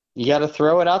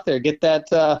throw it out there. Get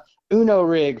that Uno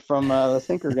rig from the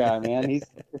sinker guy, man.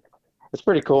 It's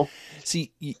pretty cool.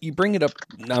 See, you bring it up.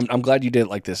 I'm glad you did it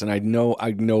like this, and I know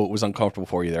it was uncomfortable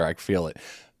for you there. I feel it,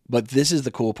 but this is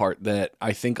the cool part that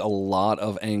I think a lot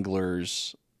of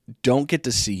anglers don't get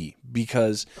to see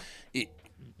because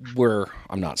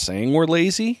I'm not saying we're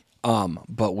lazy,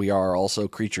 but we are also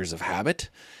creatures of habit.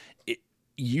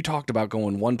 You talked about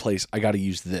going one place, I got to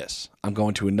use this. I'm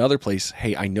going to another place,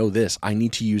 hey, I know this. I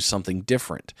need to use something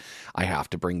different. I have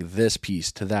to bring this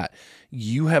piece to that.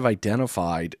 You have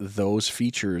identified those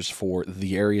features for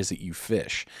the areas that you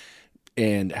fish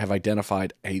and have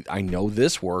identified, hey, I know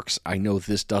this works. I know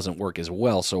this doesn't work as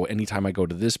well. So anytime I go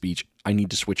to this beach, I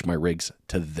need to switch my rigs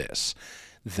to this.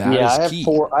 That is key.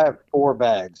 I have 4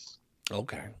 bags.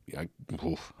 Okay.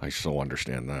 I so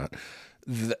understand that.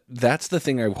 That's the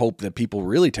thing I hope that people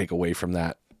really take away from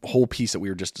that whole piece that we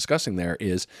were just discussing there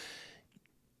is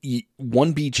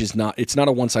one beach it's not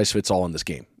a one size fits all in this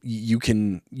game. You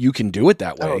can do it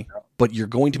that way, but you're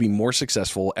going to be more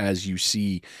successful as you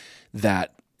see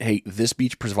that, hey, this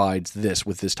beach provides this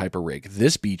with this type of rig.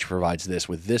 This beach provides this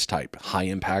with this type. High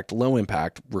impact, low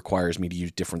impact requires me to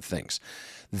use different things.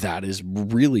 That is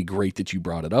really great that you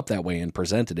brought it up that way and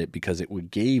presented it because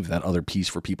it gave that other piece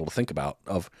for people to think about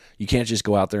of you can't just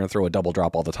go out there and throw a double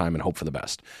drop all the time and hope for the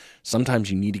best. Sometimes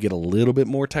you need to get a little bit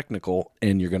more technical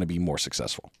and you're going to be more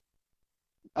successful.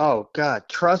 Oh God,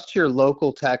 trust your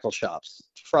local tackle shops.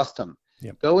 Trust them.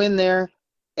 Yep. Go in there.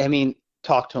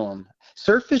 Talk to them.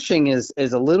 Surf fishing is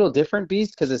a little different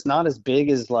beast because it's not as big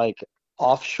as like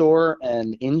offshore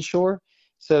and inshore.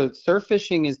 So surf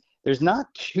fishing there's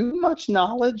not too much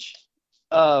knowledge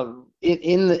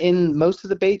in most of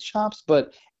the bait shops,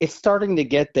 but it's starting to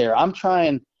get there. I'm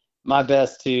trying my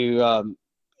best to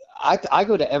I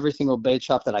go to every single bait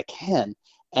shop that I can,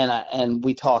 and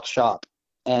we talk shop,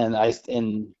 and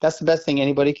that's the best thing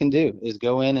anybody can do is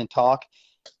go in and talk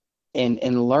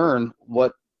and learn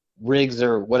what rigs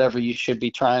or whatever you should be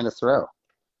trying to throw.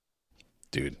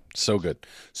 Dude, so good.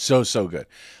 So good.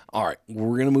 All right,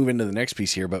 we're going to move into the next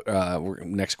piece here, but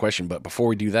next question. But before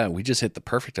we do that, we just hit the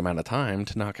perfect amount of time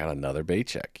to knock out another bait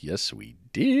check. Yes, we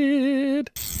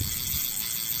did.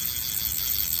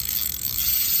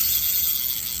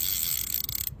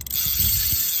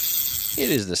 It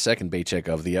is the second bait check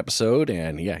of the episode,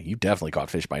 and yeah, you definitely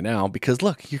caught fish by now because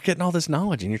look, you're getting all this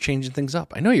knowledge and you're changing things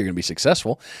up. I know you're going to be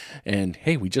successful, and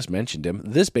hey, we just mentioned him.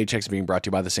 This bait check is being brought to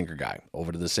you by The Sinker Guy.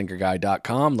 Over to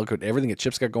thesinkerguy.com. Look at everything that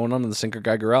Chip's got going on in the Sinker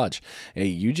Guy garage. Hey,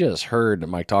 you just heard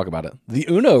Mike talk about it. The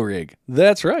Uno rig.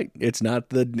 That's right. It's not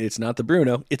the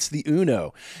Bruno. It's the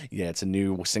Uno. Yeah, it's a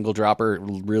new single dropper.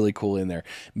 Really cool in there.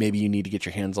 Maybe you need to get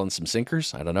your hands on some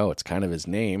sinkers. I don't know. It's kind of his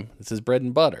name. It's his bread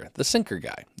and butter. The Sinker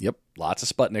Guy. Yep. Lots of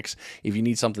Sputniks. If you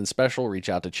need something special, reach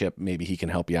out to Chip. Maybe he can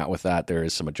help you out with that. There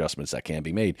is some adjustments that can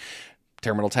be made.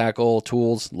 terminal tackle,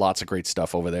 tools, lots of great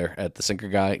stuff over there at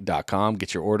thesinkerguy.com.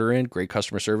 Get your order in. Great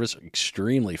customer service,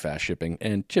 extremely fast shipping,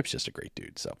 and Chip's just a great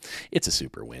dude. So it's a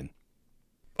super win.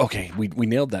 Okay, we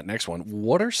nailed that next one.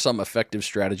 What are some effective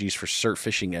strategies for surf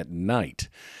fishing at night?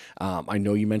 I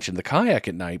know you mentioned the kayak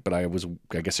at night, but I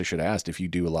guess I should have asked if you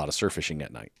do a lot of surf fishing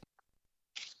at night.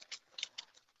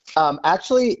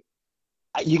 Actually,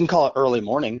 you can call it early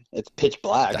morning. It's pitch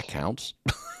black. That counts.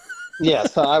 Yeah,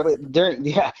 so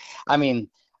I mean,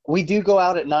 we do go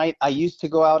out at night. I used to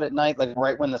go out at night, like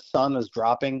right when the sun was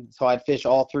dropping. So I'd fish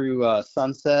all through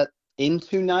sunset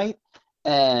into night,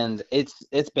 and it's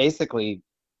basically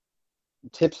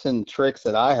tips and tricks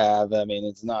that I have. I mean,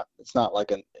 it's not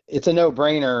like it's a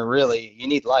no-brainer really. You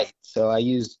need light. So I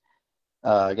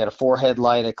got a forehead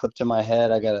light I clip to my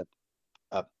head. I got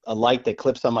a light that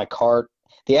clips on my cart.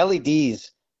 The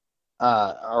LEDs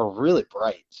are really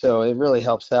bright, so it really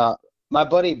helps out. My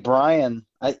buddy Brian,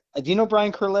 do you know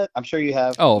Brian Curlett? I'm sure you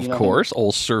have. Oh, of you know course.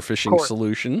 Old Surf Fishing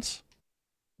Solutions.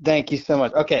 Thank you so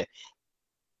much. Okay.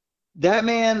 That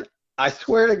man, I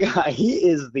swear to God, he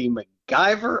is the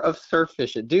MacGyver of surf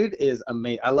fishing. Dude is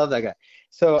amazing. I love that guy.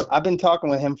 So I've been talking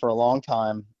with him for a long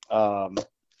time.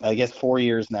 I guess 4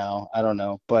 years now. I don't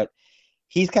know. But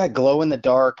he's got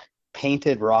glow-in-the-dark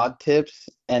painted rod tips,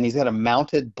 and he's got a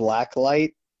mounted black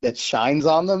light that shines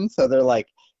on them, so they're like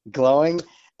glowing.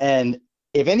 And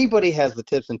if anybody has the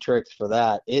tips and tricks for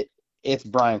that, it's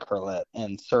Brian Curlett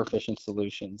and Surf Fishing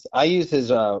Solutions. I use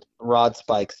his rod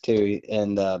spikes too,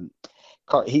 and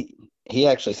he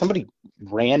actually, somebody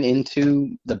ran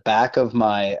into the back of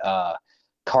my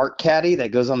cart caddy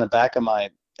that goes on the back of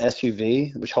my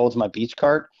SUV, which holds my beach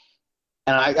cart,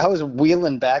 and I was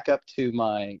wheeling back up to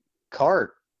my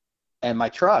cart and my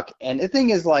truck, and the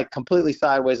thing is like completely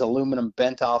sideways, aluminum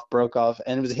bent off, broke off,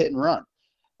 and it was a hit and run.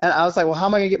 And I was like, well, how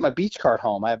am I going to get my beach cart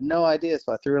home? I have no idea.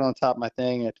 So I threw it on top of my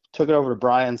thing and took it over to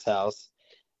Brian's house,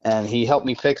 and he helped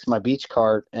me fix my beach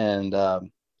cart. And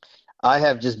I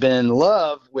have just been in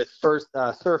love with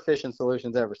Surf Fishing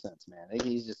Solutions ever since, man.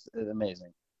 He's just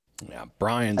amazing. Yeah,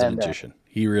 Brian's a magician.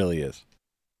 He really is.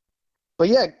 But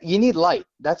yeah, you need light.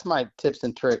 That's my tips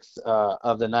and tricks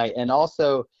of the night. And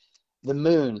also the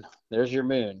moon. There's your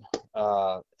moon.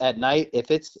 At night, if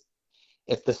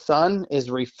the sun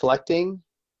is reflecting,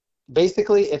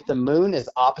 basically, if the moon is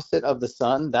opposite of the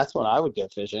sun, that's when I would go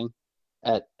fishing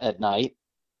at night,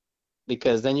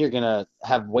 because then you're going to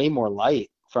have way more light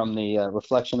from the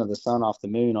reflection of the sun off the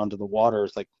moon onto the water.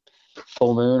 It's like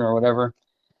full moon or whatever.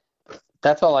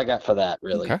 That's all I got for that,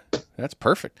 really. Okay, that's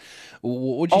perfect.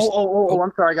 I'm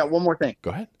sorry. I got one more thing.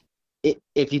 Go ahead.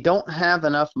 If you don't have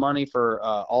enough money for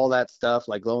all that stuff,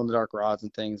 like glow-in-the-dark rods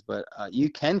and things, but you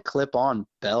can clip on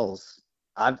bells.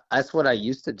 That's what I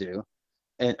used to do.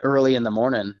 And early in the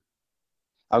morning,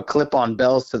 I would clip on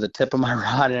bells to the tip of my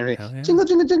rod and everything. Yeah. Jingle,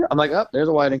 jingle, jingle. I'm like, oh, there's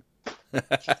a whiting.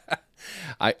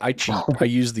 I cheat. I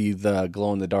use the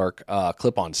glow-in-the-dark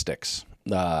clip-on sticks.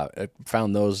 I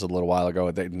found those a little while ago.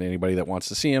 Anybody that wants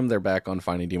to see them, they're back on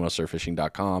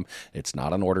findingdemosurffishing.com. It's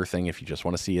not an order thing. If you just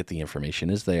want to see it, the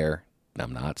information is there.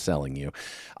 I'm not selling you.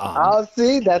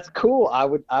 See, that's cool. I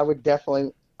would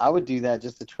definitely. I would do that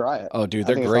just to try it. Oh, dude,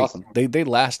 they're great. Awesome. They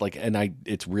last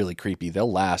it's really creepy.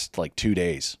 They'll last like 2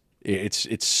 days.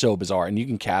 It's so bizarre, and you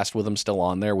can cast with them still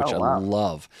on there, which I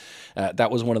love.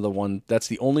 That was that's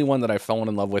the only one that I fell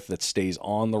in love with that stays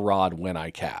on the rod when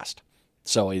I cast.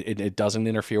 So it doesn't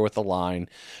interfere with the line,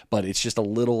 but it's just a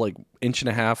little like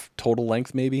 1.5 inch total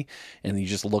length maybe, and you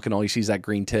just look and all you see is that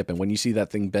green tip, and when you see that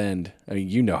thing bend, I mean,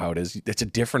 you know how it is. It's a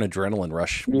different adrenaline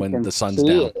rush when the sun's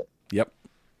down. Yep.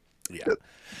 Yeah.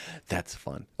 That's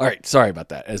fun. All right, sorry about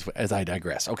that. As I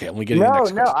digress. Okay, let me get to the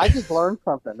next question. I just learned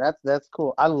something. That's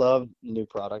cool. I love new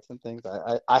products and things.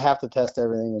 I have to test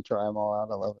everything and try them all out.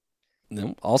 I love it.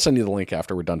 No, I'll send you the link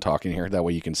after we're done talking here. That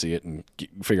way you can see it and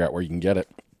figure out where you can get it.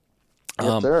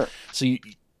 Yes, sir. So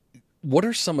what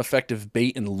are some effective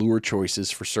bait and lure choices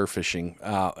for surf fishing,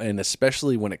 and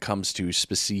especially when it comes to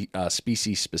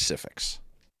species specifics?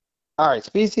 All right,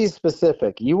 species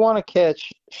specific. You want to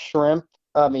catch shrimp.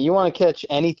 You want to catch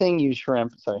anything, use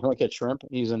shrimp. Sorry, you want to catch shrimp,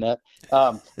 use a net.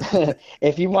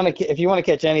 If you want to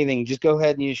catch anything, just go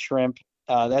ahead and use shrimp.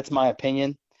 That's my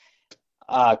opinion.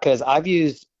 Because I've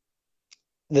used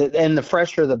the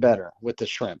fresher the better with the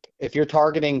shrimp. If you're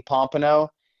targeting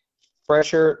pompano,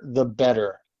 fresher the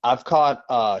better. I've caught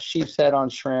sheep's head on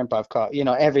shrimp. I've caught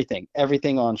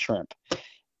everything on shrimp.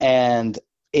 And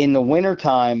in the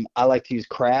wintertime, I like to use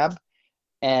crab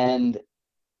and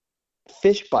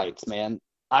fish bites, man.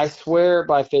 I swear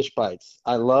by fish bites.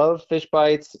 I love fish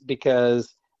bites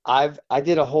because I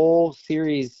did a whole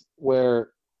series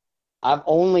where I'll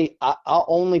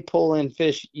only pull in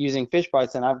fish using fish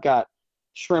bites, and I've got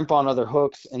shrimp on other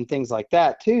hooks and things like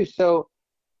that too. So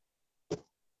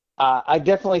I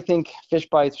definitely think fish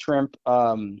bites, shrimp.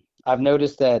 I've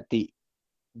noticed that the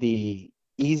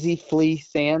easy flea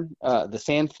sand, the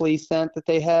sand flea scent that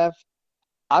they have,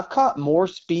 I've caught more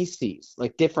species,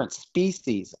 like different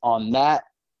species on that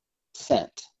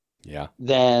scent Yeah.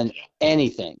 than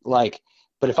anything. Like,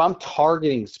 but if I'm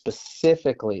targeting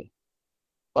specifically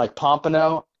like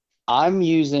pompano, I'm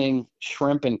using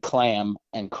shrimp and clam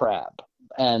and crab.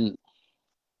 And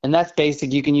and that's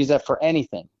basic. You can use that for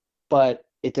anything. But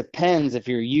it depends if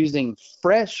you're using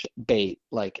fresh bait,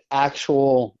 like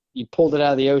actual you pulled it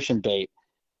out of the ocean bait.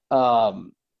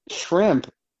 Um,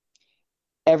 Shrimp,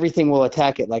 everything will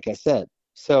attack it, like I said.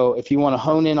 So if you want to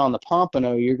hone in on the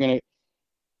pompano, you're gonna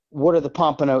what are the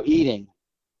pompano eating?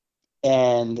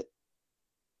 And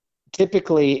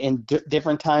typically in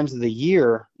different times of the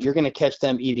year, you're going to catch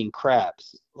them eating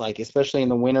crabs, like especially in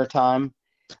the winter time,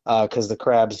 because the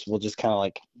crabs will just kind of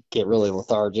like get really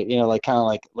lethargic, like kind of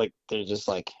like they're just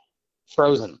like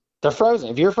frozen. They're frozen.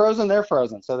 If you're frozen, they're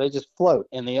frozen. So they just float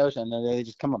in the ocean, and they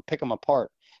just come and pick them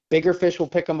apart. Bigger fish will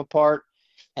pick them apart,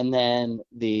 and then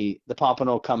the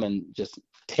pompano will come and just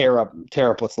tear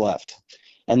up what's left.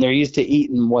 And they're used to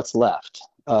eating what's left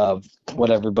of what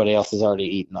everybody else has already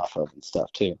eaten off of and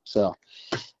stuff too. So,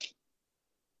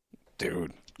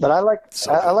 Dude. but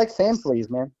So I good. like sand fleas,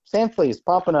 man. Sand fleas,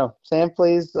 pompano, sand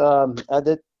fleas. I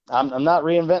did. I'm not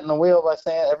reinventing the wheel by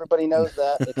saying it. Everybody knows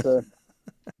that it's a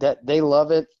that they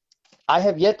love it. I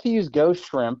have yet to use ghost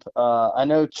shrimp. I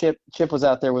know Chip was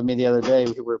out there with me the other day.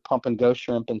 We were pumping ghost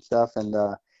shrimp and stuff, and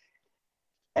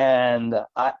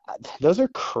those are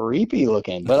creepy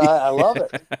looking, but I love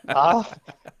it. I,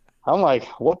 I'm like,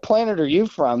 what planet are you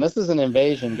from? This is an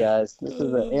invasion, guys. This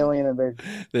is an alien invasion.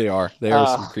 They are. They are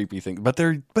some Uh, creepy things, but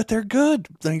they're good.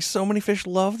 Like so many fish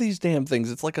love these damn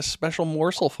things. It's like a special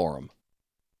morsel for them.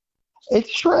 it's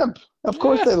shrimp. Of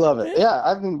course Yeah, they love it. yeah. Yeah,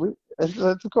 I mean,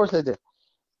 of course they do.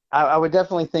 I would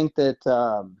definitely think that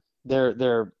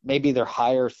they're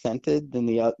higher scented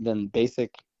than than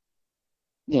basic,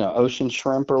 ocean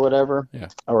shrimp or whatever, Yeah.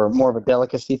 or more of a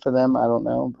delicacy for them. I don't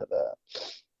know,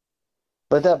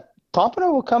 but that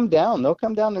pompano will come down. They'll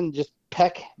come down and just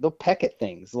peck. They'll peck at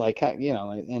things like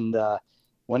and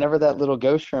whenever that little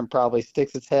ghost shrimp probably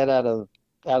sticks its head out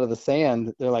of the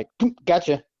sand, they're like, "Poop,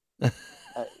 gotcha."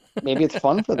 Uh, Maybe it's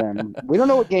fun for them. We don't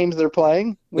know what games they're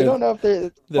playing. We They're don't know if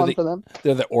it's they're fun the for them.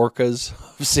 they're the orcas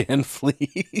of sand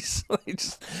fleas. They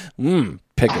just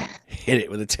pick it, hit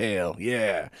it with a tail.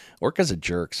 Yeah, orcas are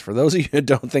jerks. For those of you who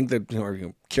don't think that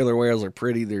killer whales are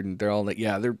pretty, they're all that.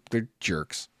 Yeah, they're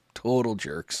jerks. Total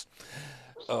jerks.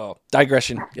 Oh,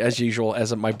 digression as usual.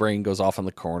 As my brain goes off on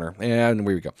the corner, and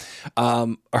here we go.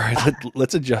 All right,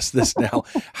 let's adjust this now.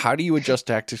 How do you adjust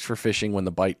tactics for fishing when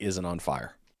the bite isn't on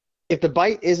fire? If the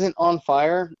bite isn't on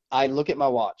fire, I look at my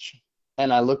watch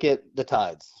and I look at the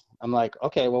tides. I'm like,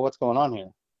 okay, well, what's going on here?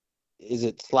 Is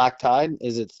it slack tide?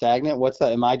 Is it stagnant? What's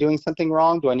that? Am I doing something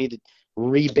wrong? Do I need to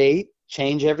rebait,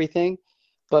 change everything?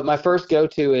 But my first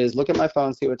go-to is look at my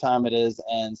phone, see what time it is,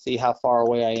 and see how far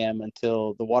away I am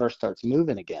until the water starts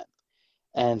moving again.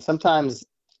 And sometimes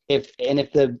if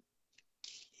the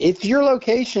it's your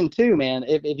location too, man.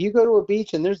 If you go to a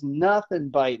beach and there's nothing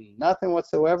biting, nothing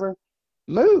whatsoever,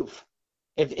 move.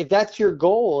 If that's your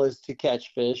goal is to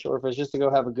catch fish, or if it's just to go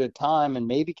have a good time and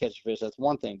maybe catch fish, that's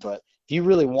one thing. But if you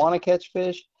really want to catch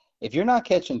fish, if you're not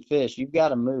catching fish, you've got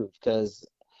to move because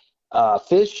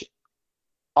fish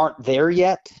aren't there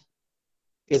yet.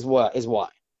 Is why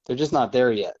they're just not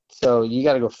there yet. So you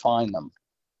got to go find them,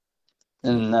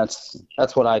 and that's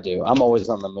what I do. I'm always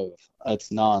on the move. It's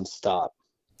nonstop.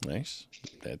 Nice.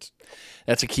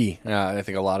 That's a key. I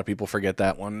think a lot of people forget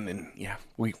that one. And yeah,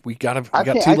 we got two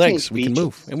I legs. think We can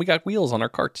move, beaches. and we got wheels on our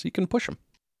carts. So you can push them.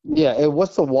 Yeah,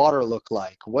 what's the water look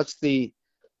like? What's the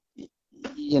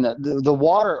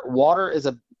water is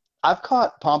a I've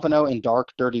caught pompano in dark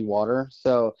dirty water,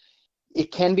 so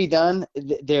it can be done.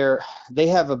 They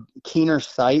have a keener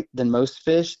sight than most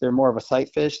fish. They're more of a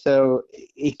sight fish, so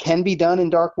it can be done in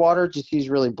dark water. Just use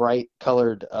really bright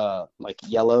colored like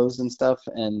yellows and stuff,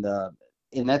 and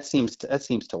that seems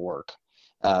to work.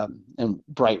 And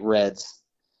bright reds.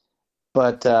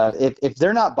 But if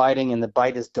they're not biting and the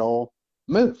bite is dull,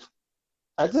 move.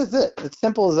 That's just it. It's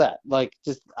simple as that. Like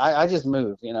I just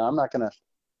move. I'm not gonna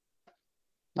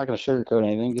sugarcoat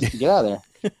anything. Just get out of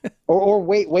there, or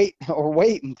wait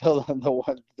until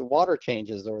the water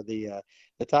changes or the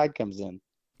tide comes in.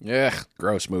 Yeah,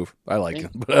 gross move. I like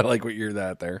it, but I like what you're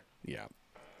that there. Yeah.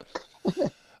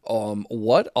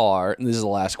 What are, and this is the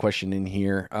last question in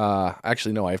here.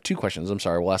 Actually, no, I have two questions. I'm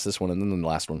sorry. We'll ask this one and then the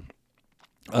last one.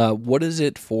 What is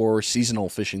it for seasonal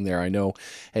fishing there? I know,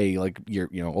 hey, like you're,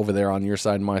 over there on your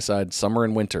side and my side, summer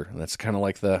and winter. That's kind of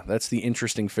like that's the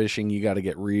interesting fishing. You got to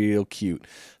get real cute.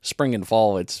 Spring and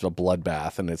fall, it's a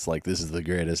bloodbath, and it's like, this is the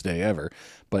greatest day ever.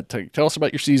 But tell us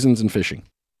about your seasons in fishing.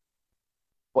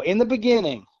 Well, in the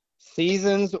beginning,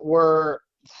 seasons were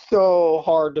so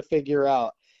hard to figure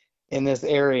out in this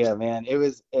area, man.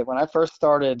 When I first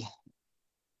started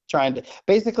trying to,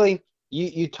 basically,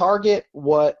 you target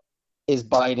what is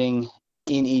biting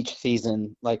in each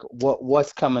season, like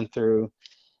what's coming through.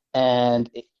 And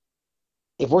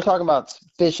if we're talking about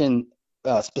fishing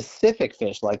specific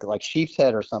fish like sheep's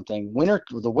head or something,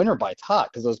 the winter bites hot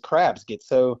because those crabs get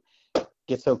so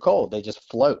cold. They just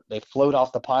float. They float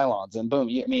off the pylons, and boom,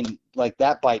 like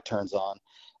that bite turns on.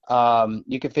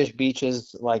 You can fish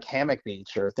beaches like Hammock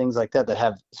Beach or things like that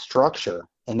have structure,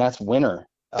 and that's winter.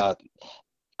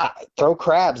 Throw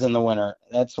crabs in the winter.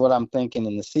 That's what I'm thinking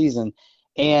in the season.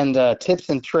 And tips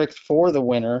and tricks for the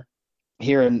winter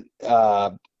here in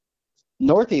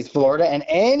Northeast Florida and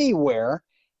anywhere.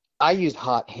 I use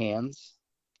hot hands.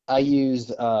 I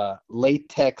use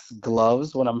latex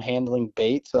gloves when I'm handling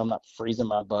bait, so I'm not freezing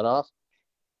my butt off.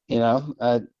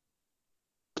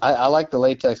 I like the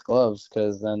latex gloves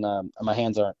because then my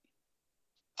hands aren't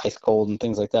ice cold and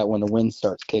things like that when the wind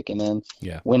starts kicking in.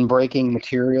 Yeah. Wind breaking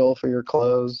material for your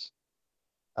clothes.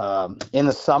 In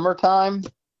the summertime,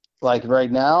 like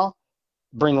right now,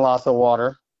 bring lots of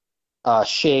water,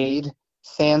 shade,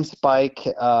 sand spike.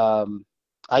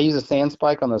 I use a sand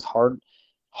spike on those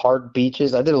hard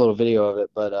beaches. I did a little video of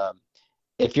it, but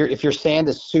if your sand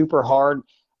is super hard,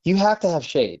 you have to have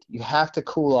shade. You have to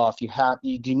cool off.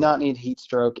 You do not need heat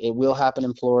stroke. It will happen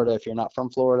in Florida if you're not from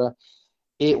Florida.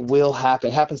 It will happen.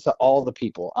 It happens to all the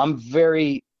people. I'm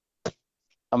very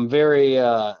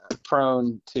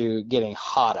prone to getting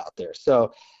hot out there.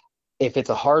 So if it's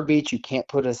a hard beach, you can't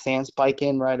put a sand spike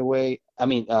in right away.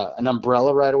 An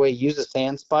umbrella right away. Use a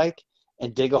sand spike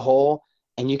and dig a hole,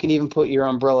 and you can even put your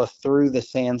umbrella through the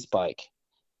sand spike,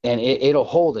 and it'll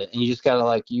hold it. And you just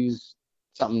gotta use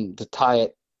something to tie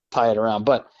it around.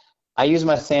 But I use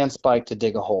my sand spike to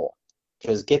dig a hole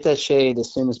because get that shade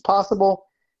as soon as possible.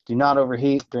 Do not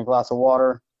overheat. Drink lots of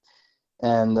water.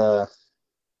 And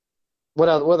what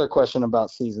other question about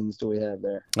seasons do we have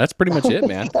there? That's pretty much it,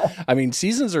 man.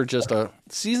 Seasons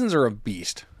are a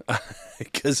beast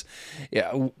because,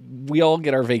 yeah, we all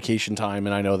get our vacation time,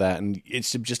 and I know that, and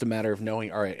it's just a matter of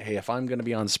knowing, all right, hey, if I'm going to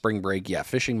be on spring break, yeah,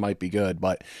 fishing might be good,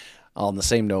 but on the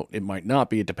same note, it might not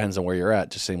be. It depends on where you're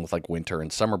at. Just same with like winter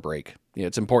and summer break. Yeah,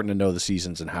 it's important to know the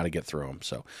seasons and how to get through them.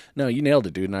 So, no, you nailed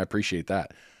it, dude, and I appreciate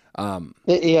that.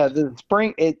 The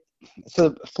spring.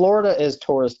 So Florida is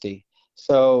touristy.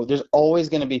 So there's always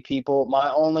going to be people. My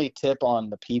only tip on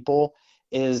the people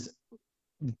is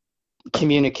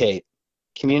communicate.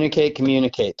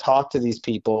 Talk to these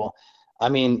people.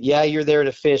 Yeah, you're there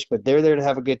to fish, but they're there to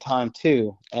have a good time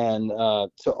too. And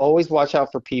so always watch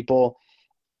out for people,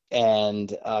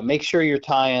 and make sure you're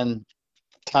tying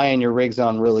your rigs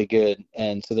on really good,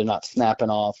 and so they're not snapping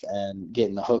off and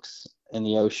getting the hooks in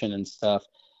the ocean and stuff.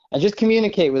 And just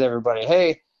communicate with everybody.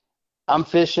 Hey, I'm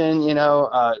fishing.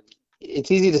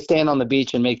 It's easy to stand on the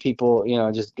beach and make people,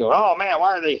 just go, oh man,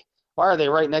 why are they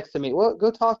right next to me? Well,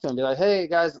 go talk to them. Be like, hey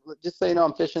guys, just so you know,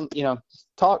 I'm fishing. Just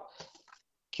talk.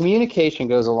 Communication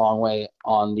goes a long way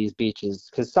on these beaches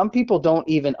because some people don't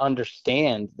even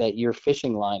understand that your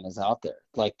fishing line is out there.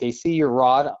 Like they see your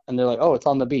rod and they're like, oh, it's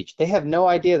on the beach. They have no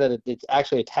idea that it's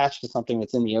actually attached to something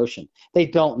that's in the ocean. They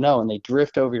don't know, and they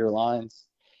drift over your lines.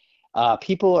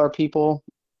 People are people,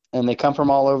 and they come from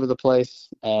all over the place,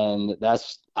 and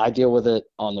I deal with it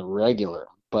on the regular.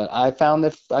 But I found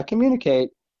that if I communicate,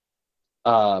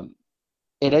 it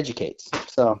educates.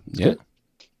 So yeah, good.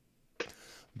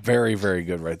 Very, very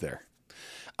good right there.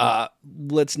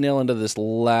 Let's nail into this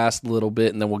last little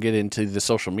bit, and then we'll get into the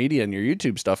social media and your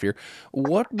YouTube stuff here.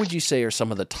 What would you say are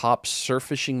some of the top surf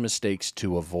fishing mistakes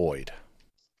to avoid?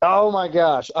 Oh my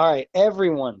gosh. All right,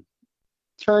 everyone,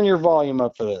 turn your volume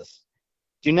up for this.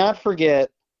 Do not forget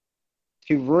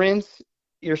to rinse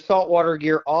your saltwater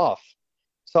gear off.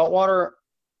 Saltwater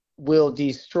will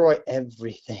destroy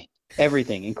everything,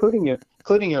 including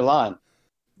your line.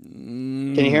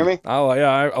 Can you hear me? Oh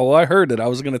yeah. I heard it. I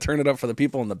was going to turn it up for the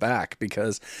people in the back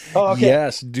because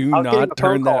yes, do not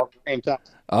turn that. At the same time.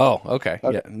 Oh, okay.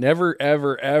 Yeah. Never,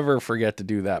 ever, ever forget to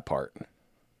do that part.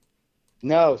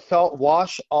 No,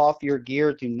 wash off your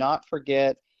gear. Do not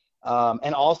forget.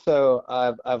 And also,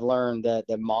 I've learned that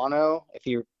the mono, if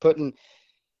you're putting,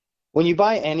 when you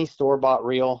buy any store-bought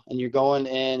reel and you're going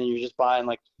in and you're just buying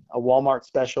like a Walmart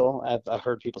special, I've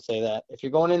heard people say that. If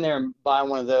you're going in there and buying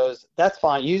one of those, that's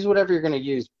fine. Use whatever you're going to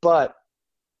use. But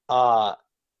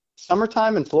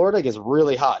summertime in Florida gets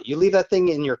really hot. You leave that thing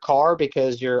in your car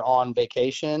because you're on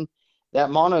vacation, that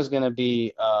mono is going to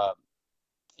be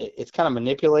it's kind of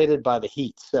manipulated by the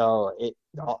heat. So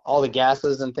all the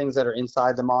gases and things that are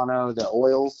inside the mono, the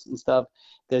oils and stuff,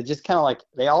 they're just kind of like,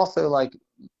 they also like,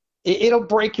 it'll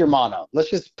break your mono.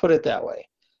 Let's just put it that way.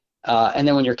 And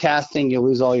then when you're casting, you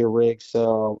lose all your rigs.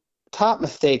 So top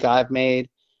mistake I've made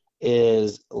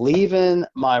is leaving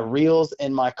my reels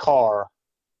in my car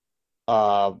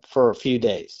for a few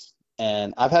days.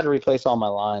 And I've had to replace all my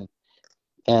line.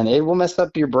 And it will mess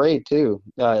up your braid too,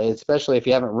 especially if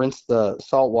you haven't rinsed the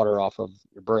salt water off of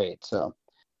your braid. So,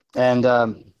 and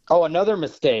another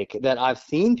mistake that I've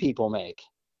seen people make.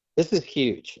 This is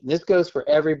huge. This goes for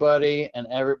everybody and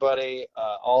everybody,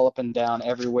 all up and down,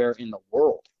 everywhere in the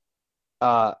world.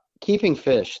 Keeping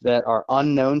fish that are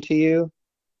unknown to you,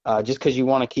 just because you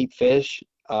want to keep fish.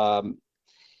 Do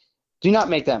not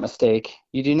make that mistake.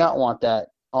 You do not want that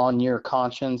on your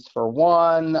conscience, for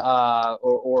one,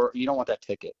 or you don't want that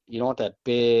ticket. You don't want that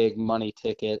big money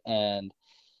ticket, and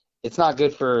it's not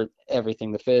good for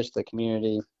everything, the fish, the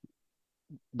community.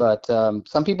 But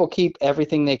some people keep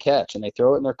everything they catch and they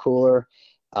throw it in their cooler.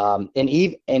 And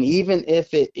even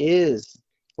if it is,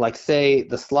 like, say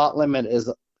the slot limit is,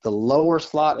 the lower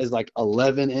slot is like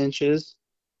 11 inches,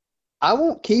 I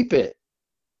won't keep it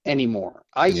anymore.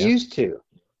 I used to.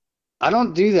 I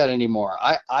don't do that anymore.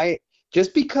 I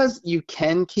just because you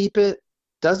can keep it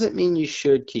doesn't mean you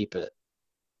should keep it.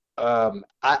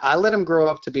 I let them grow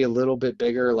up to be a little bit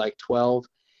bigger, like 12.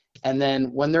 And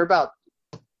then when they're about,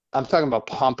 I'm talking about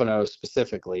pompanos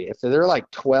specifically, if they're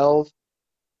like 12,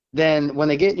 then when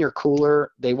they get in your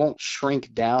cooler, they won't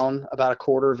shrink down about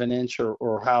 1/4 of an inch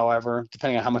or however,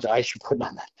 depending on how much ice you put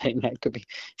on that thing. That could be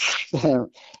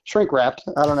shrink wrapped.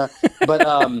 I don't know. But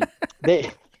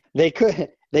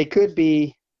they could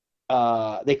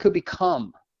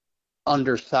become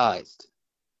undersized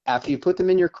after you put them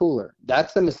in your cooler.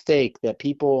 That's a mistake that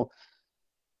people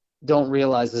don't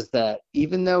realize, is that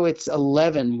even though it's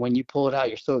 11 when you pull it out,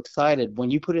 you're so excited. When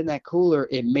you put it in that cooler,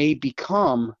 it may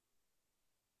become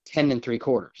 10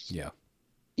 3/4. Yeah.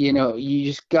 You know, you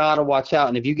just got to watch out.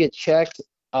 And if you get checked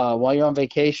while you're on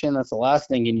vacation, that's the last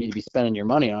thing you need to be spending your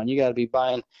money on. You got to be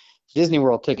buying Disney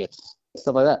World tickets,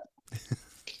 stuff like that.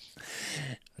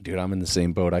 Dude, I'm in the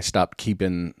same boat. I stopped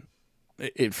keeping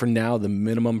it for now. The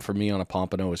minimum for me on a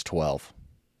pompano is 12.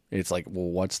 It's like, well,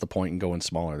 what's the point in going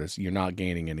smaller? You're not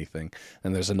gaining anything.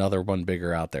 And there's another one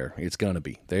bigger out there. It's going to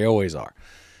be. They always are.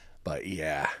 But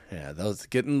yeah, those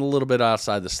getting a little bit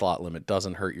outside the slot limit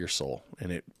doesn't hurt your soul.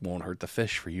 And it won't hurt the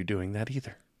fish for you doing that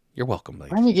either. You're welcome,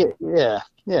 ladies. When you get, yeah.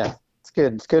 It's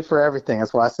good. It's good for everything.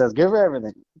 That's why I says good for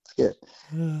everything. It's good.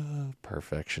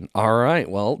 Perfection. All right.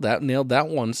 Well, that nailed that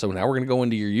one. So now we're going to go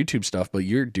into your YouTube stuff, but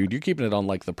you're keeping it on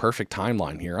like the perfect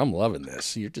timeline here. I'm loving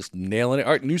this. You're just nailing it.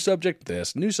 All right. New subject,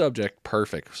 this. New subject.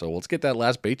 Perfect. So let's get that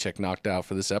last bait check knocked out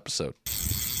for this episode.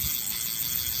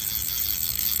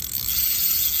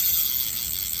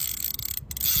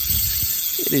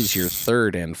 It is your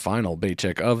third and final bait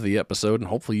check of the episode, and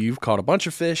hopefully you've caught a bunch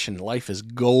of fish and life is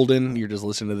golden. You're just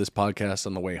listening to this podcast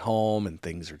on the way home and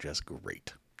things are just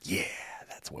great. Yeah,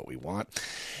 that's what we want.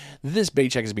 This bait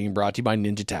check is being brought to you by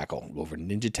Ninja Tackle. Go over to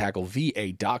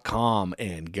ninjatackleva.com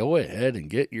and go ahead and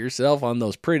get yourself on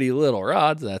those pretty little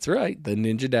rods. That's right, the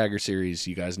Ninja Dagger series.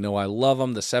 You guys know I love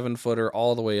them. The 7-footer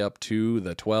all the way up to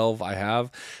the 12 I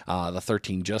have. The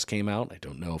 13 just came out. I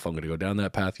don't know if I'm going to go down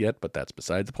that path yet, but that's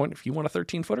beside the point. If you want a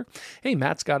 13-footer, hey,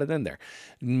 Matt's got it in there.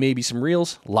 Maybe some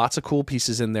reels, lots of cool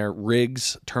pieces in there,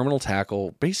 rigs, terminal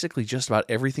tackle, basically just about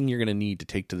everything you're going to need to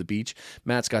take to the beach.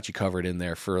 Matt's got you covered in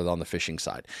there on the fishing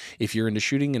side. If you're into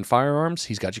shooting and firearms,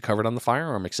 he's got you covered on the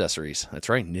firearm accessories. That's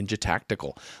right, Ninja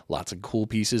Tactical. Lots of cool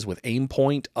pieces with aim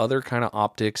point, other kind of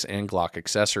optics, and Glock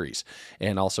accessories.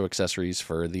 And also accessories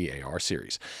for the AR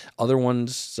series. Other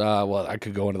ones, well, I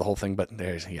could go into the whole thing, but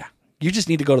you just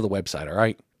need to go to the website, all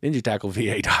right?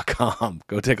 NinjaTackleVA.com.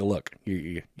 Go take a look.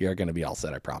 You're going to be all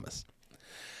set, I promise.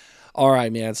 All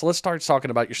right, man. So let's start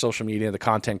talking about your social media, the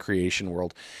content creation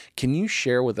world. Can you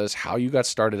share with us how you got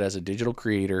started as a digital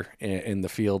creator in the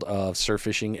field of surf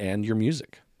fishing and your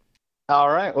music? All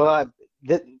right. Well,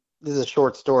 this is a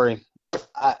short story.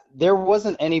 There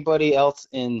wasn't anybody else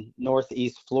in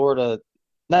Northeast Florida.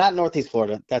 Not Northeast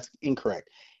Florida. That's incorrect.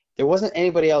 There wasn't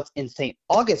anybody else in St.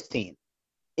 Augustine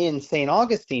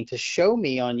to show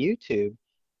me on YouTube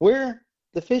where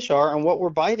the fish are and what we're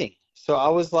biting. So I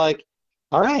was like,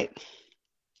 all right,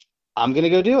 I'm going to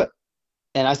go do it.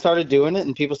 and I started doing it,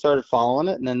 and people started following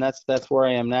it, and then that's where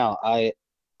I am now. I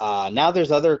Now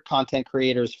there's other content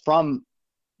creators from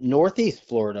Northeast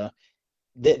Florida.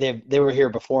 They were here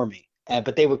before me,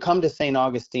 but they would come to St.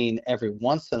 Augustine every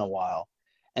once in a while,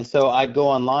 and so I'd go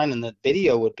online, and the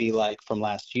video would be like from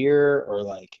last year or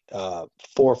like 4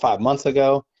 or 5 months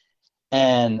ago,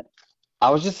 and I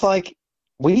was just like,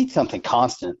 we need something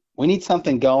constant. We need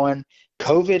something going.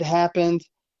 COVID happened.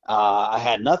 I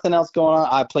had nothing else going on.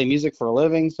 I play music for a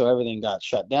living, so everything got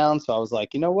shut down. So I was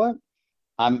like, you know what?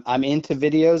 I'm into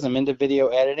videos. I'm into video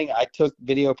editing. I took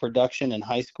video production in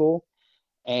high school,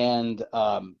 and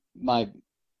my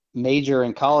major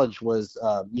in college was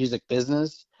music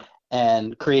business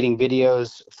and creating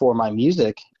videos for my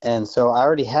music. And so I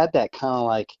already had that kind of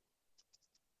like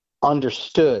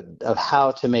understood of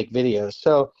how to make videos.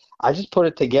 So I just put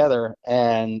it together,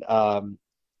 and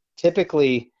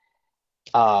typically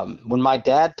when my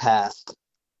dad passed,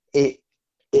 it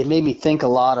it made me think a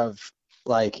lot of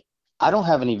like I don't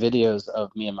have any videos of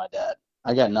me and my dad.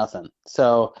 I got nothing.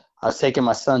 So I was taking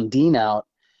my son Dean out,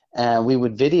 and we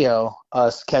would video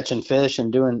us catching fish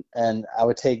and doing, and I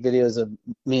would take videos of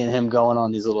me and him going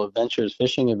on these little adventures,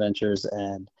 fishing adventures,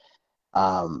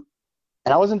 um,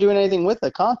 and I wasn't doing anything with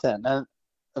the content. And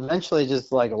eventually,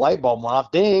 just like a light bulb went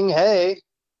off. Ding! Hey,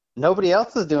 nobody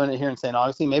else is doing it here in St.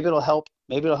 Augustine. Maybe it'll help.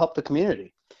 Maybe it'll help the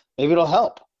community. Maybe it'll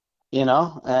help.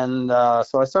 And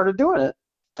so I started doing it,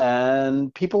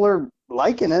 and people are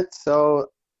liking it. So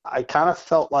I kind of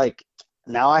felt like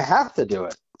now I have to do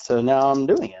it. So now I'm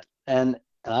doing it, and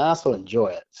I also enjoy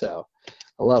it. So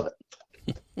I love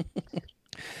it.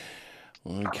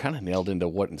 Well, you kind of nailed into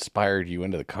what inspired you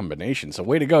into the combination. So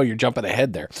way to go. You're jumping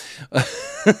ahead there.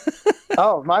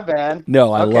 Oh, my bad.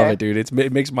 No, I love Okay. it, dude.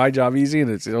 It makes my job easy,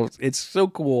 and it's so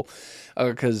cool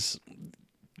because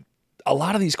a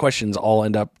lot of these questions all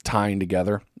end up tying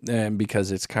together, and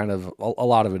because it's kind of a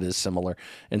lot of it is similar,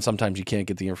 and sometimes you can't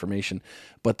get the information,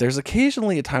 but there's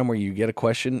occasionally a time where you get a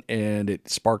question and it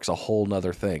sparks a whole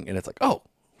nother thing, and it's like, oh,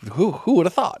 who would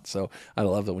have thought? So I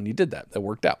love that when you did that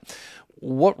worked out.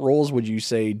 What roles would you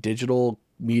say digital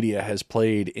media has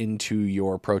played into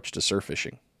your approach to surf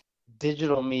fishing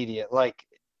Digital media, like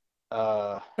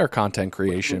uh, or content what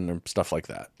do you mean? creation and stuff like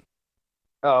that?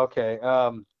 Oh, okay.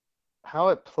 How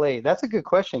it played? That's a good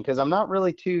question because I'm not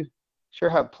really too sure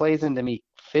how it plays into me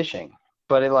fishing,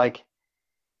 but it like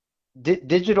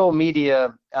digital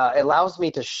media allows me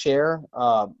to share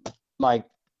my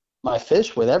my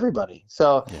fish with everybody.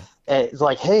 So Yeah. it's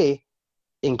like, hey,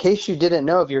 in case you didn't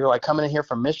know, if you're like coming in here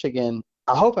from Michigan,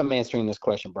 I hope I'm answering this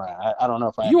question, Brian. I don't know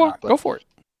if I am You or are. not, Go but for it.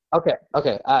 okay,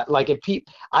 okay. Like if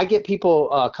I get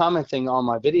people commenting on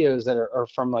my videos that are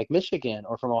from like Michigan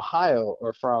or from Ohio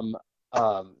or from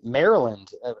Maryland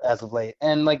as of late,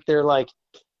 and like they're like,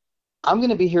 I'm going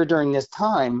to be here during this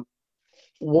time.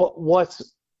 What's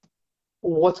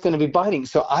going to be biting?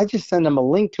 So I just send them a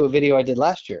link to a video I did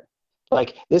last year.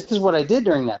 Like this is what I did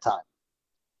during that time.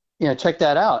 Check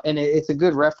that out, and it's a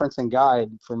good reference and guide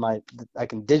for my. I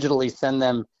can digitally send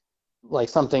them like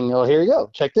something. Oh, here you go.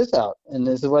 Check this out, and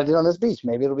this is what I did on this beach.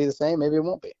 Maybe it'll be the same. Maybe it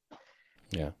won't be.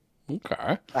 Yeah.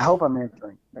 Okay. I hope I'm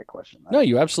answering that question. No,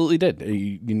 you absolutely did.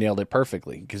 You nailed it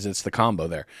perfectly because it's the combo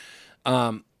there.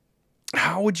 Um,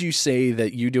 how would you say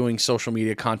that you doing social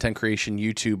media content creation,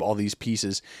 YouTube, all these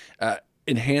pieces,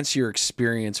 enhance your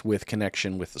experience with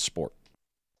connection with the sport?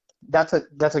 That's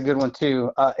a good one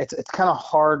too. It's kind of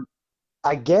hard.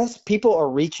 I guess people are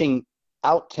reaching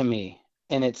out to me,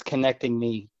 and it's connecting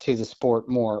me to the sport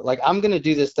more. Like I'm gonna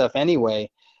do this stuff anyway,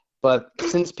 but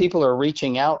since people are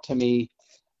reaching out to me,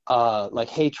 like,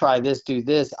 hey, try this, do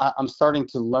this, I'm starting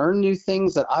to learn new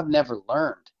things that I've never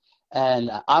learned, and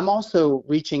I'm also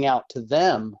reaching out to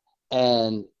them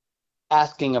and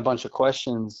asking a bunch of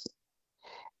questions.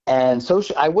 And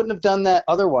social, I wouldn't have done that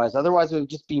otherwise. Otherwise, it would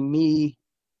just be me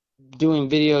doing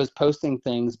videos, posting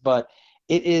things, but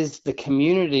it is the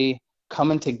community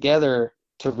coming together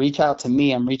to reach out to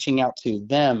me. I'm reaching out to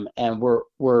them, and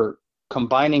we're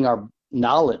combining our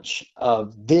knowledge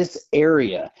of this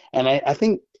area. And I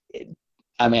think,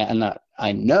 I mean,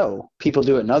 I know people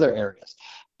do it in other areas,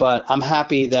 but I'm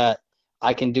happy that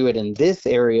I can do it in this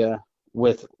area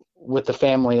with the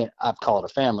family. I call it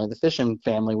a family, the fishing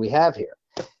family we have here.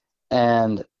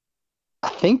 And I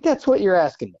think that's what you're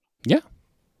asking me. Yeah,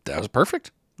 that was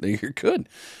perfect. You're good.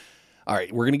 All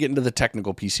right, we're going to get into the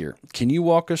technical piece here. Can you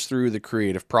walk us through the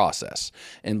creative process?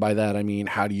 And by that, I mean,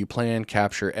 how do you plan,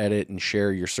 capture, edit, and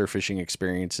share your surf fishing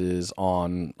experiences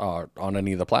on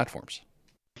any of the platforms?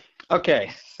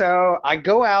 Okay, so I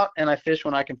go out and I fish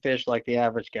when I can fish like the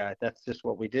average guy. That's just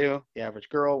what we do, the average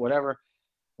girl, whatever.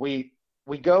 We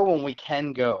we go when we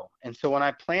can go. And so when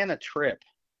I plan a trip,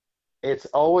 it's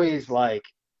always like,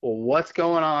 well, what's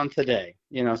going on today?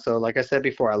 So like I said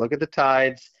before, I look at the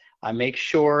tides. I make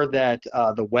sure that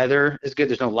the weather is good.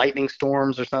 There's no lightning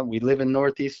storms or something. We live in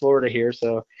Northeast Florida here,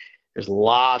 so there's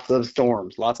lots of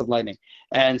storms, lots of lightning.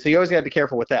 And so you always got to be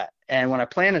careful with that. And when I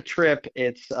plan a trip,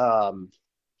 it's, well,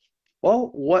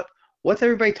 what's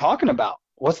everybody talking about?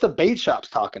 What's the bait shops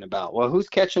talking about? Well, who's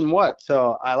catching what?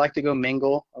 So I like to go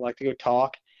mingle. I like to go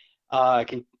talk. I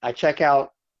check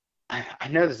out. I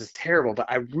know this is terrible, but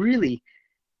I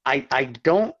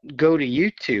don't go to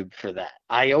YouTube for that.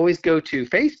 I always go to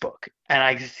Facebook and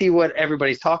I see what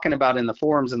everybody's talking about in the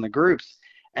forums and the groups.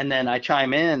 And then I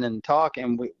chime in and talk,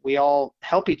 and we all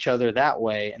help each other that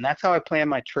way. And that's how I plan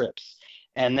my trips.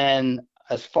 And then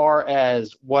as far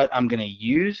as what I'm going to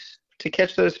use to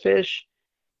catch those fish,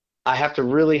 I have to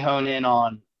really hone in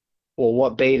on, well,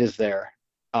 what bait is there?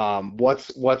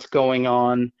 What's going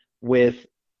on with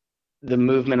the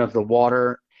movement of the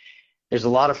water? There's a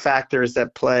lot of factors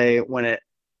that play when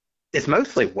it's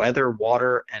mostly weather,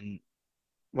 water, and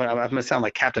well, I'm going to sound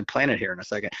like Captain Planet here in a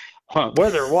second.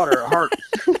 Weather, water, heart.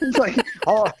 It's like,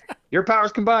 oh, your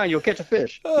powers combined, you'll catch a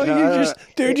fish. Oh,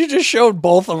 you just showed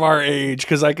both of our age,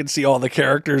 because I can see all the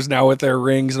characters now with their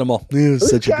rings, and I'm all, it's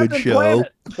such a good show.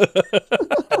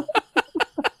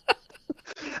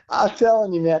 I'm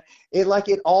telling you, man,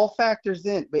 it all factors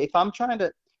in. But if I'm trying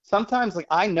to, sometimes like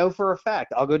I know for a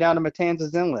fact, I'll go down to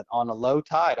Matanzas Inlet on a low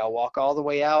tide. I'll walk all the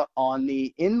way out on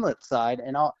the inlet side,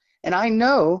 and I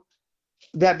know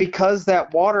that because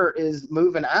that water is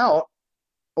moving out,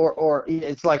 or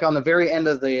it's like on the very end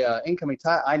of the incoming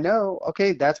tide, I know,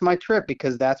 okay, that's my trip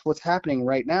because that's what's happening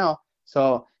right now.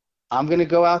 So I'm going to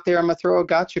go out there. I'm going to throw a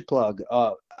gotcha plug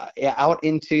out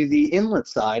into the inlet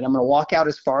side. I'm going to walk out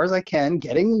as far as I can,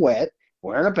 getting wet,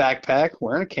 wearing a backpack,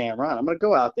 wearing a camera, and I'm going to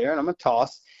go out there and I'm going to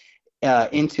toss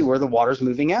into where the water's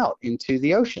moving out into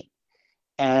the ocean.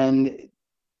 And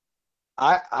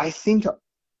I seem to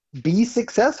be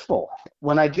successful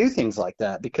when I do things like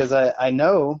that, because I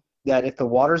know that if the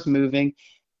water's moving,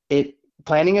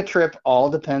 planning a trip all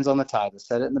depends on the tide. I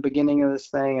said it in the beginning of this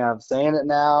thing. I'm saying it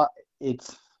now.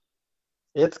 It's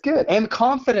good. And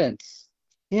confidence,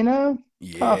 Yeah.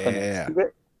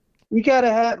 confidence. You got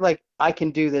to have, like, I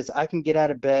can do this. I can get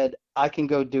out of bed. I can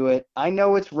go do it. I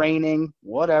know it's raining,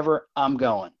 whatever. I'm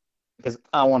going because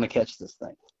I want to catch this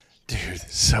thing. Dude,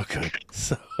 so good.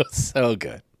 So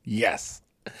good. Yes.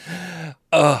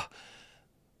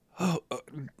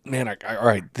 Man, all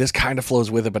right, this kind of flows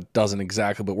with it, but doesn't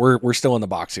exactly. But we're still in the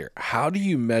box here. How do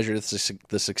you measure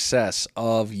the success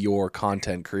of your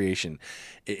content creation?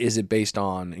 Is it based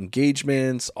on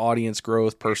engagements, audience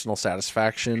growth, personal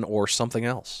satisfaction, or something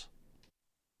else?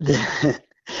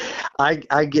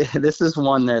 I get, this is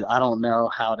one that I don't know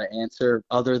how to answer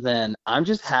other than I'm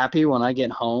just happy when I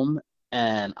get home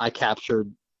and I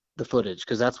captured the footage,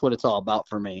 because that's what it's all about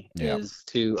for me. Yeah. Is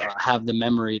to have the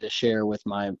memory to share with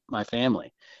my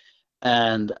family.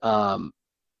 And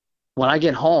when I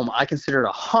get home, I consider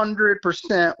it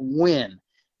 100% win.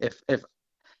 If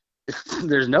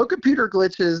there's no computer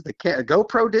glitches, the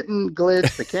GoPro didn't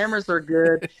glitch, the cameras are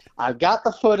good, I've got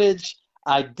the footage,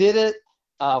 I did it,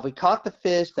 we caught the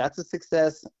fish, that's a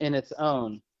success in its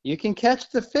own. You can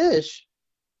catch the fish,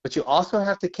 but you also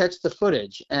have to catch the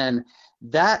footage, and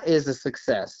that is a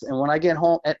success. And when I get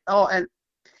home, and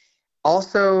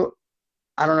also,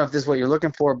 I don't know if this is what you're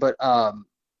looking for, but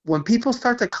when people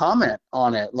start to comment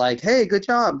on it, like, hey, good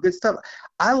job, good stuff.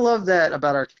 I love that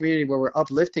about our community, where we're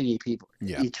uplifting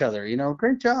each other,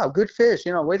 great job, good fish,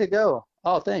 way to go.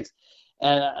 Oh, thanks.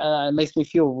 And it makes me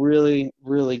feel really,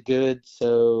 really good.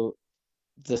 So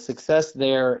the success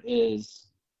there is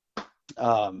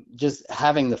just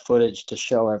having the footage to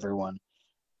show everyone,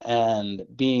 and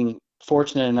being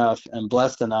fortunate enough and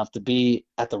blessed enough to be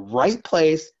at the right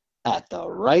place at the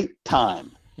right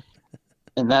time.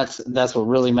 And that's what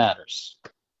really matters.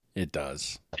 It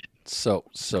does. So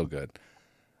good.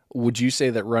 Would you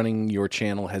say that running your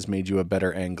channel has made you a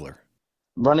better angler?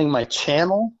 Running my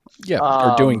channel? Yeah,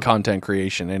 or doing content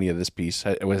creation, any of this piece,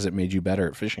 has it made you better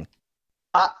at fishing?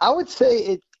 I would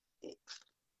say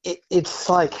it's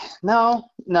like, no,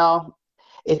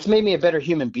 it's made me a better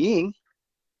human being.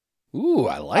 Ooh,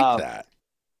 I like that.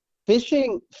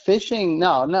 Fishing,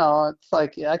 no, it's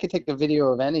like I could take a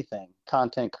video of anything,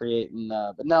 content creating,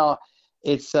 but no,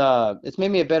 it's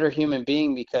made me a better human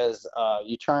being, because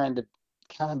you're trying to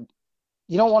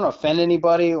you don't want to offend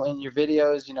anybody in your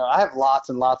videos. I have lots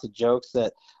and lots of jokes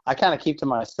that I kind of keep to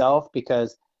myself,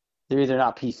 because they're either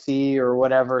not PC or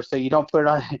whatever, so you don't put it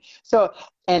on. So,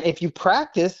 and if you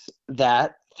practice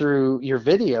that through your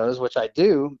videos, which I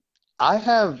do, I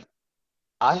have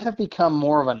I have become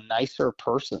more of a nicer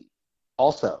person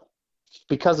also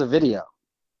because of video.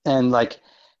 And like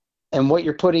and what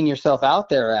you're putting yourself out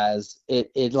there as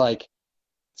it like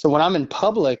so when I'm in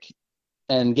public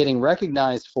and getting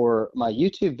recognized for my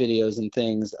YouTube videos and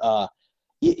things,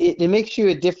 it makes you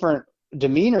a different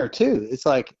demeanor too. It's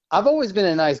like I've always been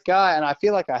a nice guy, and I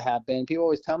feel like I have been. People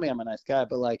always tell me I'm a nice guy,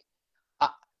 but like I,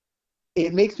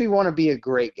 it makes me want to be a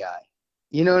great guy.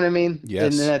 You know what I mean? And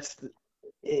Yes. that's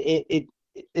it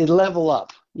level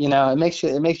up. You know, it makes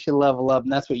you level up,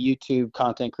 and that's what YouTube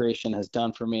content creation has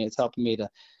done for me. It's helping me to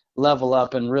level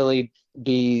up and really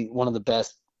be one of the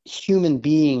best human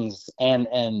beings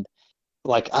and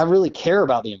like I really care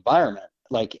about the environment.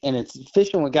 Like, and it's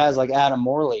fishing with guys like Adam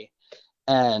Morley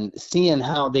and seeing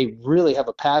how they really have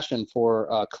a passion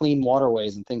for clean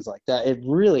waterways and things like that. It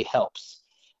really helps,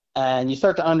 and you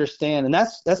start to understand. And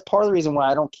that's part of the reason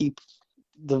why I don't keep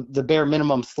the bare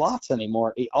minimum slots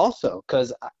anymore. Also,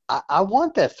 because I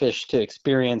want that fish to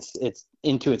experience its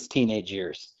into its teenage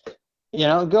years. You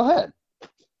know, go ahead.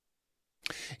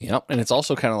 Yep. And it's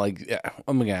also kind of like, yeah,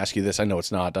 I'm going to ask you this. I know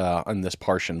it's not on this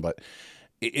portion, but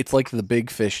it's like the big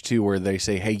fish too, where they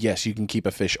say, hey, yes, you can keep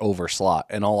a fish over slot.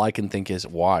 And all I can think is,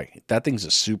 why? That thing's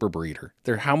a super breeder.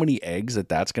 There, how many eggs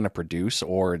that's going to produce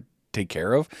or take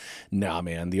care of? Nah,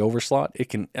 man, the overslot, it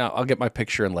can, I'll get my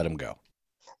picture and let him go.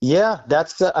 Yeah,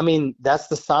 I mean, that's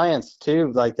the science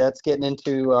too. Like that's getting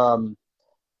into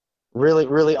really,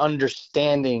 really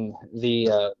understanding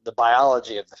the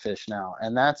biology of the fish now,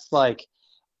 and that's like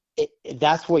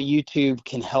that's what YouTube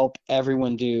can help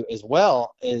everyone do as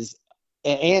well is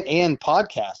and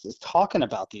podcast is talking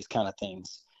about these kind of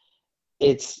things.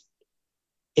 It's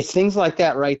it's things like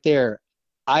that right there.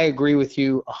 I agree with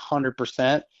you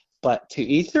 100%, but to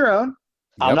each their own.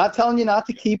 I'm Yep. not telling you not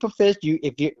to keep a fish.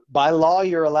 If you by law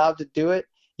you're allowed to do it,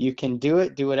 you can do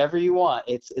it. Do whatever you want.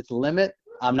 It's limit.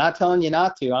 I'm not telling you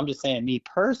not to. I'm just saying me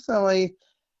personally,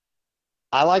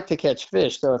 I like to catch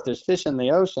fish. So if there's fish in the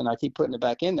ocean, I keep putting it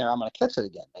back in there. I'm going to catch it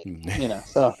again, maybe. You know.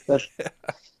 So that's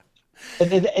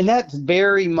and that's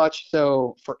very much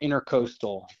so for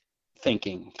intercoastal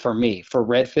thinking for me for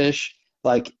redfish.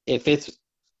 Like if it's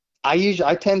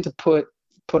I tend to put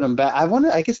them back.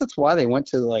 I guess that's why they went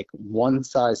to like one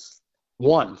size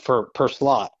one for per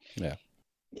slot. Yeah.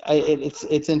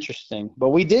 It's interesting, but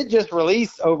we did just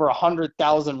release over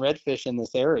 100,000 redfish in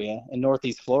this area in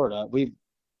Northeast Florida.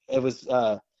 It was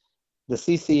the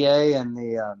CCA and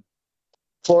the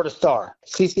Florida Star.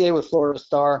 CCA with Florida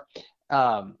Star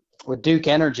with Duke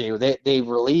Energy. They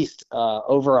released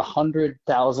over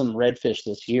 100,000 redfish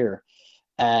this year.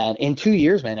 And in 2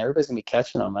 years, man, everybody's gonna be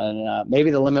catching them, and maybe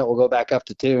the limit will go back up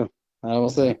to two. We'll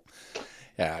see.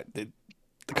 Yeah.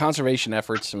 The conservation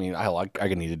efforts. I mean, I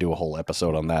need to do a whole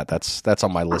episode on that. That's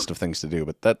on my list of things to do.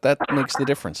 But that makes the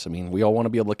difference. I mean, we all want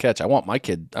to be able to catch. I want my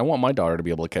daughter to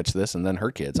be able to catch this, and then her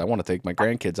kids. I want to take my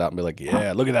grandkids out and be like,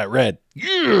 yeah, look at that red.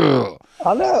 Yeah.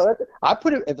 I know. I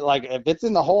put it like if it's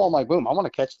in the hole, I'm like, boom, I want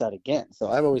to catch that again. So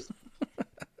I've always.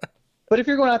 But if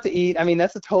you're going out to eat, I mean,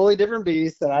 that's a totally different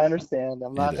beast, and I understand.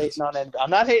 I'm not hating on any. I'm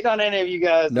not hating on any of you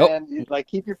guys, Nope. man. Like,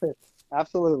 keep your fish.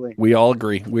 Absolutely. We all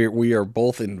agree. We are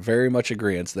both in very much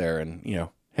agreement there, and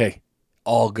hey,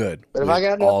 all good. But if I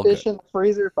got enough fish in the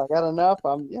freezer, if I got enough,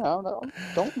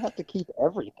 don't have to keep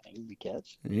everything we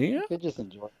catch. Yeah. You could just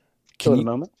enjoy it for the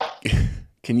moment.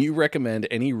 Can you recommend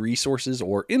any resources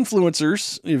or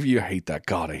influencers? If you hate that,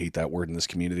 God, I hate that word in this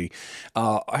community.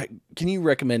 Can you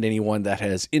recommend anyone that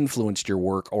has influenced your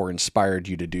work or inspired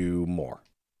you to do more?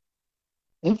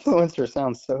 Influencer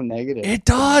sounds so negative. It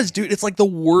does, dude. It's like the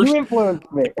worst. You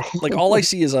influenced me. Like all I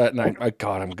see is God,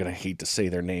 I'm gonna hate to say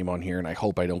their name on here, and I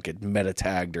hope I don't get meta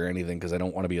tagged or anything because I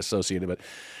don't want to be associated. But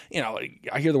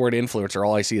I hear the word influencer,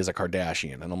 all I see is a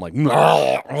Kardashian, and I'm like,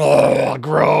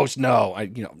 gross. No,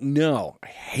 no, I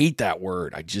hate that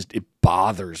word. It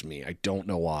bothers me. I don't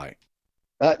know why.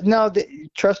 No,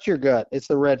 trust your gut. It's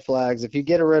the red flags. If you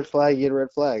get a red flag, you get a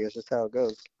red flag. That's just how it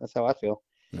goes. That's how I feel.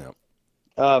 No.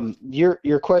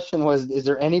 Your question was, is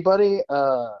there anybody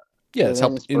it's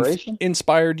helped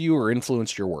inspired you or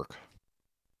influenced your work?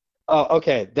 Oh,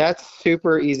 okay. That's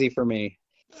super easy for me.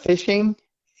 Fishing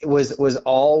was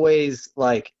always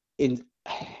like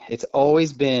it's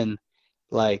always been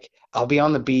like I'll be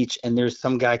on the beach and there's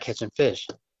some guy catching fish.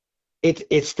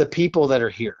 It's the people that are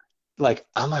here. Like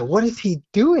I'm like, what is he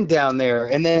doing down there?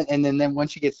 And then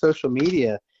once you get social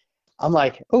media, I'm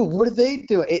like, oh, what are they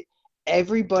doing?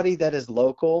 Everybody that is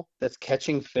local that's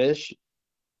catching fish,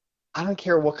 I don't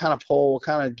care what kind of pole, what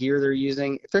kind of gear they're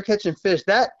using. If they're catching fish,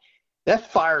 that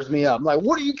fires me up. I'm like,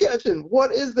 what are you catching?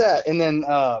 What is that? And then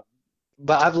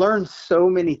but I've learned so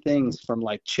many things from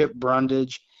like Chip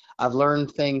Brundage. I've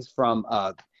learned things from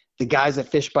the guys at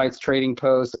Fish Bites Trading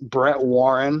Post, Brett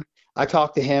Warren. I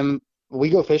talk to him. We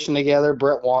go fishing together.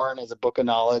 Brett Warren is a book of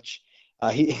knowledge.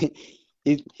 He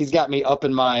he's got me up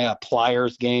in my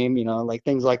pliers game, like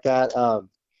things like that.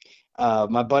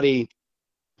 My buddy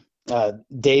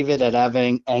David at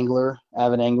Avid Angler,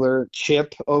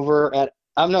 Chip over at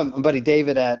I'm no my buddy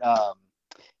David at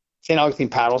St. Augustine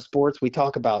Paddle Sports. We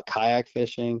talk about kayak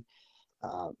fishing.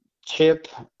 Uh, Chip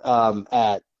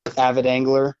at Avid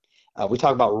Angler. We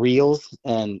talk about reels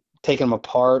and taking them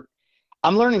apart.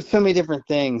 I'm learning so many different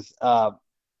things.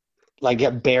 Like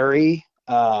at Barry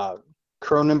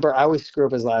Cronenberg. I always screw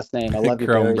up his last name. I love you,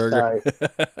 Barry. Kronberger. Sorry,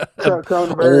 Old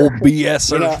Cronenberg. BS you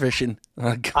surf know, fishing.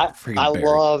 Oh, God, I freaking Barry.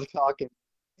 love talking.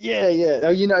 Yeah, yeah. Oh,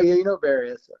 you know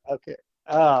Barry. Okay.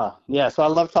 Yeah. So I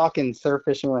love talking surf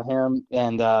fishing with him,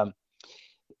 and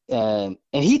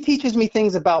he teaches me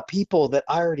things about people that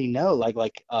I already know,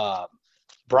 like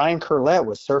Brian Curlett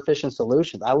with Surf Fishing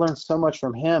Solutions. I learned so much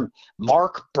from him.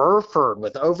 Mark Burford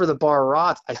with Over the Bar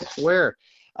Rods. I swear,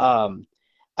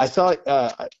 I saw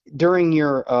during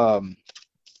your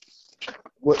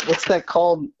what's that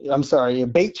called? I'm sorry, a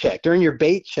bait check. During your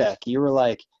bait check, you were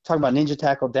like talking about Ninja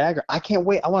Tackle Dagger. I can't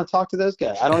wait. I want to talk to those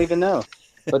guys. I don't even know,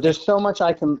 but there's so much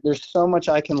I can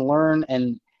learn,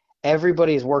 and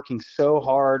everybody is working so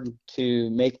hard to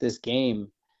make this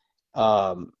game,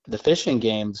 the fishing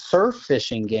game, surf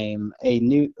fishing game, a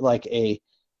new they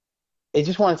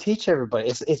just want to teach everybody.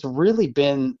 It's really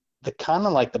been the kind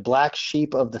of like the black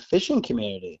sheep of the fishing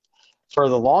community for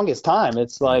the longest time.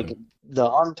 It's like the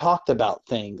untalked about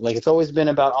thing. Like it's always been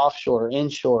about offshore,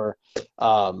 inshore,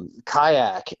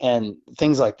 kayak and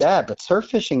things like that. But surf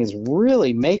fishing is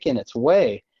really making its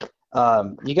way.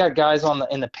 You got guys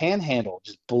in the Panhandle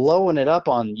just blowing it up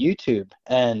on YouTube,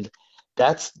 and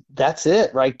that's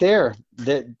it right there.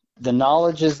 The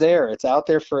knowledge is there. It's out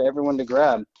there for everyone to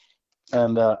grab.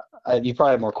 And you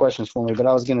probably have more questions for me, but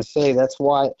I was going to say that's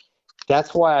why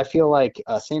I feel like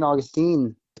St.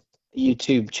 Augustine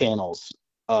YouTube channels.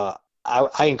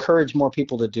 I encourage more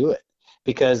people to do it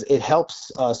because it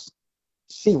helps us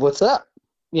see what's up.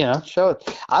 Show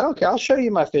it. I don't care. I'll show you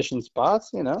my fishing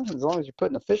spots. As long as you're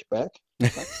putting a fish back.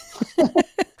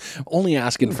 Only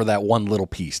asking for that one little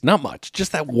piece, not much,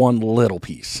 just that one little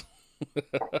piece.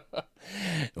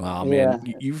 Wow, man,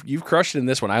 yeah. You've crushed it in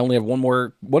this one. I only have one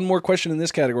more question in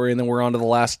this category, and then we're on to the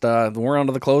last. We're on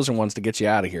to the closing ones to get you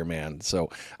out of here, man. So,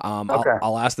 okay.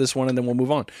 I'll ask this one, and then we'll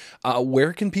move on.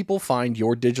 Where can people find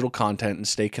your digital content and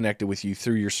stay connected with you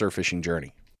through your surf fishing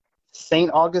journey?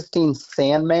 St. Augustine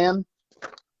Sandman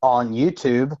on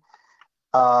YouTube.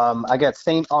 I got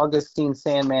St. Augustine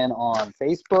Sandman on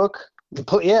Facebook.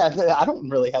 Yeah, I don't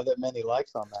really have that many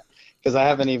likes on that because I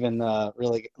haven't even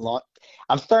really launched.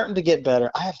 I'm starting to get better.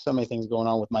 I have so many things going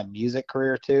on with my music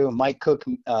career too. Mike Cook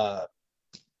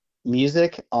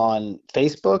Music on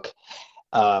Facebook.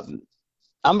 I'm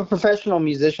a professional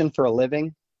musician for a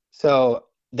living, so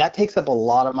that takes up a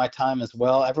lot of my time as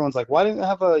well. Everyone's like, "Why didn't you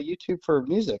have a YouTube for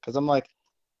music?" Because I'm like,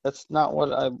 that's not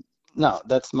what no,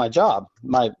 that's my job.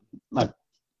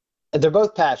 They're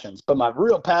both passions, but my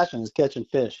real passion is catching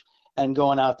fish and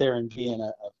going out there and being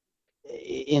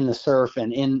in the surf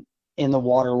and in the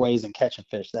waterways and catching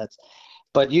fish.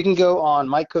 But you can go on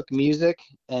Mike Cook Music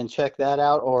and check that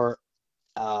out, or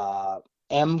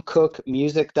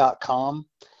mcookmusic.com,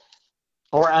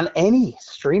 or on any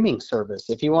streaming service.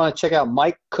 If you want to check out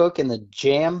Mike Cook and the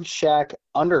Jam Shack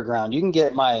Underground, you can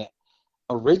get my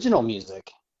original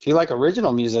music. If you like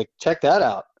original music, check that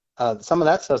out. Some of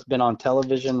that stuff's been on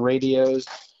television, radios.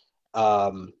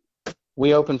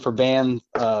 We opened for bands,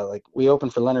 we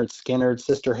opened for Leonard Skinner,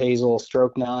 Sister Hazel,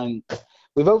 Stroke Nine.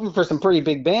 We've opened for some pretty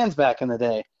big bands back in the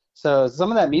day. So some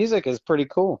of that music is pretty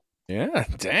cool. Yeah,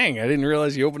 dang. I didn't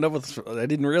realize you'd opened up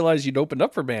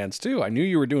for bands too. I knew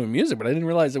you were doing music, but I didn't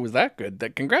realize it was that good.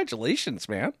 Congratulations,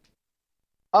 man.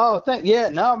 Oh, yeah,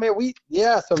 no, man,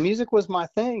 so music was my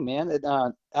thing, man.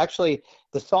 Actually,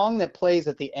 the song that plays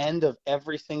at the end of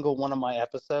every single one of my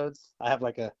episodes, I have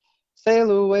like a Sail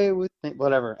Away With Me,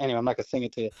 whatever. Anyway, I'm not going to sing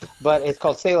it to you, but it's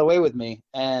called Sail Away With Me.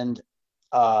 And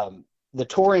the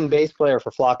touring bass player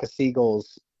for Flock of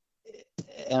Seagulls,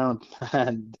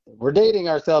 and we're dating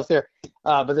ourselves here,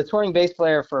 but the touring bass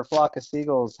player for Flock of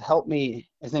Seagulls helped me.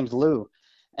 His name's Lou,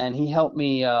 and he helped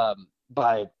me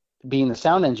by being the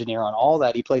sound engineer on all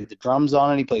that. He played the drums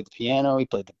on it. He played the piano. He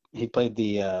played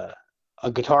the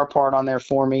a guitar part on there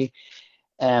for me.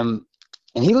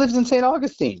 And he lives in St.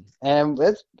 Augustine, and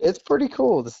it's pretty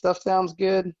cool. The stuff sounds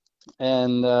good,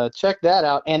 and check that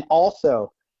out. And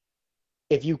also,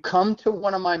 if you come to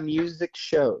one of my music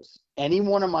shows, any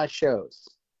one of my shows,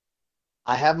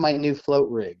 I have my new float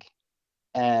rig,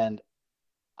 and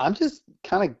I'm just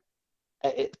kind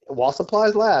of, while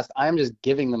supplies last, I'm just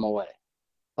giving them away.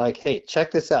 Like, hey,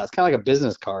 check this out. It's kind of like a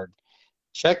business card.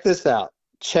 Check this out.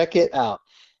 Check it out.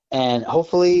 And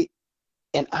hopefully,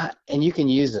 and you can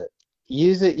use it.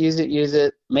 Use it, use it, use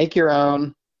it. Make your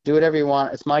own. Do whatever you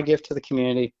want. It's my gift to the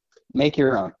community. Make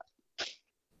your own.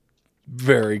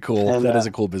 Very cool. And That is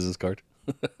a cool business card.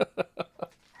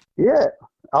 yeah,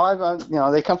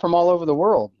 they come from all over the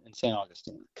world in St.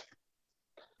 Augustine.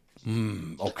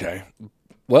 Okay.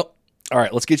 Well, all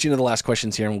right. Let's get you into the last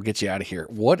questions here, and we'll get you out of here.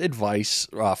 What advice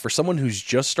for someone who's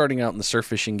just starting out in the surf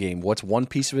fishing game? What's one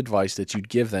piece of advice that you'd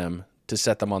give them to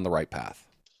set them on the right path?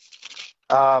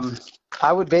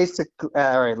 I would basically.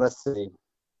 All right. Let's see.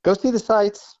 Go see the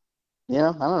sites. I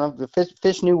don't know. The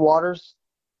fish new waters.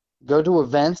 Go to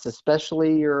events,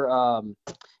 especially your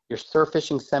surf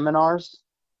fishing seminars.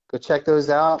 Go check those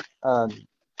out.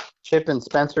 Chip and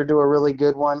Spencer do a really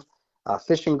good one.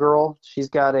 Fishing Girl, she's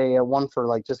got a one for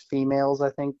like just females, I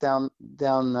think, down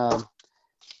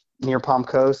near Palm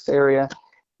Coast area.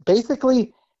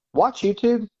 Basically, watch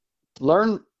YouTube,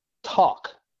 learn, talk,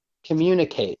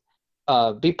 communicate,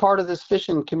 be part of this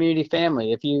fishing community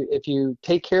family. If you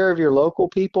take care of your local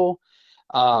people,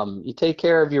 you take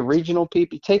care of your regional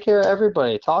people, you take care of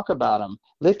everybody. Talk about them,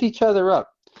 lift each other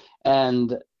up,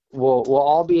 and we'll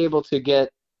all be able to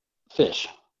get fish.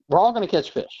 We're all going to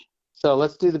catch fish. So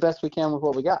let's do the best we can with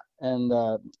what we got. And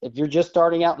if you're just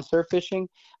starting out in surf fishing,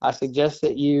 I suggest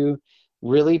that you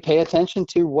really pay attention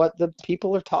to what the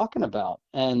people are talking about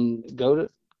and go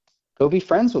be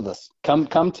friends with us. Come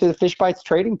to the Fish Bites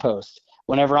Trading Post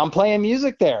whenever I'm playing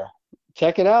music there.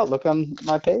 Check it out. Look on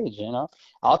my page.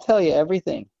 I'll tell you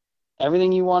everything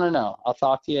you want to know. I'll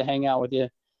talk to you, hang out with you.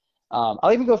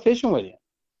 I'll even go fishing with you.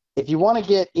 If you want to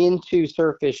get into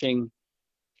surf fishing,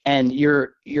 and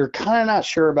you're kind of not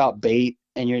sure about bait,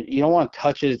 and you don't want to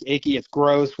touch it, it's icky, it's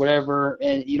gross, whatever,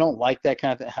 and you don't like that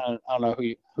kind of thing. I don't know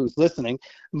who's listening,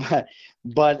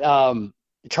 but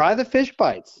try the Fish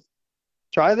Bites.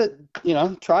 Try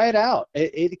it out.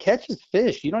 It catches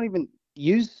fish. You don't even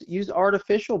use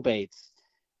artificial baits.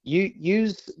 You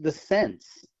use the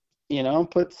scents.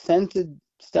 Put scented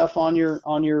stuff on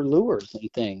your lures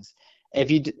and things.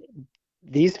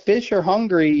 These fish are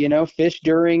hungry. Fish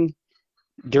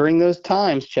during those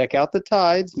times, check out the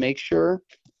tides. Make sure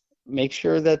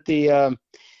that the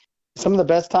some of the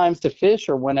best times to fish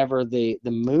are whenever the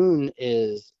moon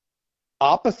is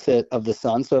opposite of the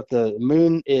sun. So if the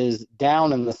moon is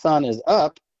down and the sun is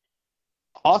up,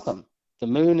 awesome. The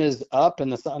moon is up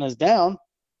and the sun is down,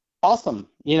 awesome.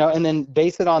 And then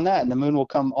base it on that, and the moon will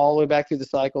come all the way back through the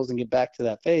cycles and get back to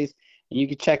that phase, and you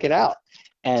can check it out.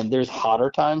 And there's hotter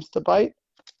times to bite.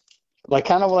 Like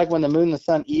kind of like when the moon and the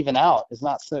sun even out is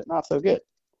not so good.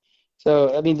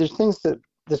 So I mean, there's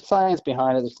science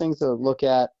behind it. There's things to look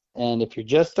at. And if you're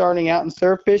just starting out in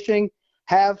surf fishing,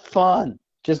 have fun.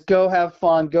 Just go have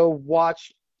fun. Go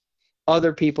watch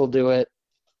other people do it.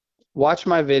 Watch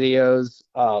my videos.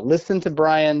 Listen to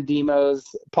Brian Demo's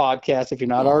podcast if you're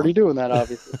not already doing that,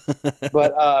 obviously.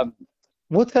 But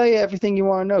we'll tell you everything you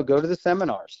want to know. Go to the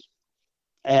seminars,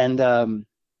 and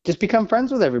just become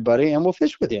friends with everybody, and we'll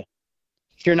fish with you.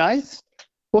 If you're nice,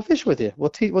 we'll fish with you.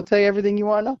 We'll tell you everything you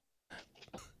want to know.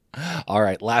 All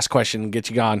right, last question. Get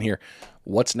you gone here.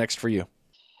 What's next for you?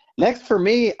 Next for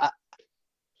me,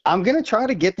 I'm going to try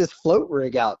to get this float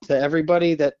rig out to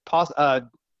everybody that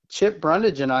Chip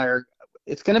Brundage and I are.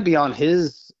 It's going to be on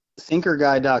his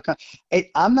sinkerguy.com.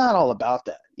 I'm not all about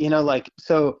that.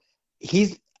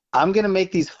 I'm going to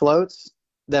make these floats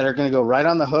that are going to go right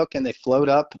on the hook, and they float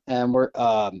up, and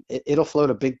it'll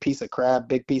float a big piece of crab,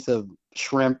 big piece of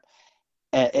shrimp.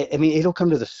 I mean, it'll come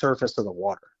to the surface of the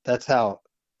water. That's how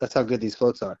good these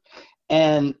floats are.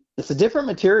 And it's a different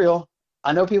material.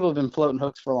 I know people have been floating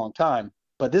hooks for a long time,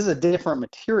 but this is a different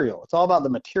material. It's all about the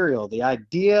material. The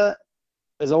idea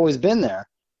has always been there.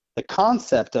 The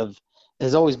concept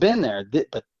has always been there,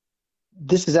 but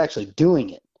this is actually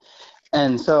doing it.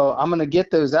 And so I'm going to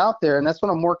get those out there, and that's what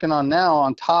I'm working on now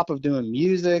on top of doing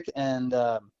music. And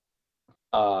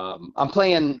I'm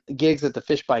playing gigs at the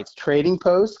Fish Bites Trading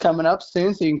Post coming up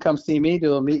soon, so you can come see me,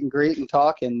 do a meet and greet and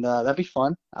talk, and that'd be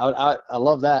fun. I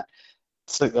love that.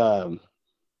 It's like,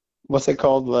 what's it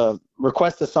called?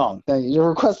 Request a song. You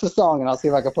request a song, and I'll see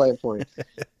if I can play it for you.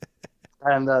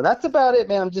 And that's about it,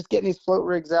 man. I'm just getting these float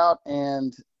rigs out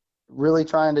and really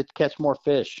trying to catch more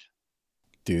fish.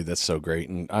 Dude, that's so great.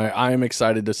 And I'm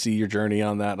excited to see your journey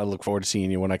on that. And I look forward to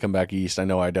seeing you when I come back east. I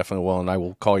know I definitely will. And I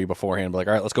will call you beforehand. Be like,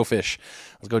 all right, let's go fish.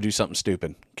 Let's go do something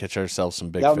stupid. Catch ourselves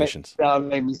some big fishings. That would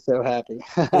make me so happy.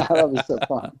 That'll be so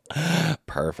fun.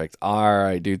 Perfect. All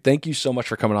right, dude. Thank you so much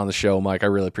for coming on the show, Mike. I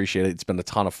really appreciate it. It's been a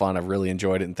ton of fun. I've really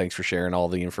enjoyed it. And thanks for sharing all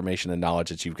the information and knowledge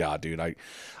that you've got, dude.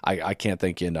 I can't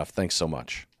thank you enough. Thanks so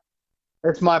much.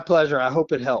 It's my pleasure. I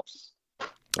hope it helps.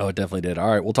 Oh, it definitely did.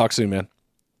 All right. We'll talk soon, man.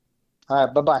 All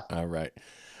right. Bye-bye. All right.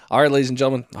 All right, ladies and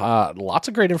gentlemen, lots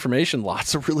of great information,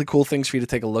 lots of really cool things for you to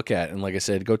take a look at. And like I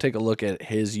said, go take a look at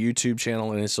his YouTube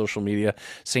channel and his social media,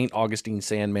 St. Augustine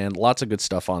Sandman. Lots of good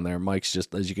stuff on there. Mike's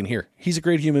just, as you can hear, he's a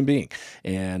great human being,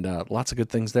 and lots of good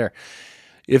things there.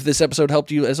 If this episode helped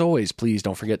you, as always, please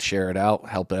don't forget to share it out.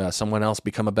 Help someone else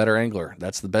become a better angler.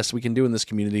 That's the best we can do in this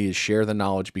community, is share the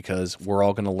knowledge, because we're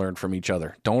all going to learn from each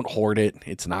other. Don't hoard it.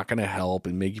 It's not going to help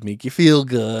and make you feel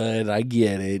good. I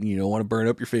get it. You don't want to burn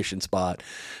up your fishing spot.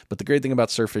 But the great thing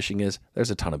about surf fishing is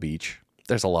there's a ton of beach.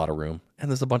 There's a lot of room. And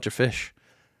there's a bunch of fish.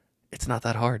 It's not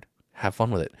that hard. Have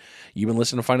fun with it. You've been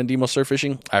listening to Finding Demo Surf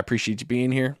Fishing. I appreciate you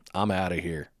being here. I'm out of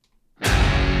here.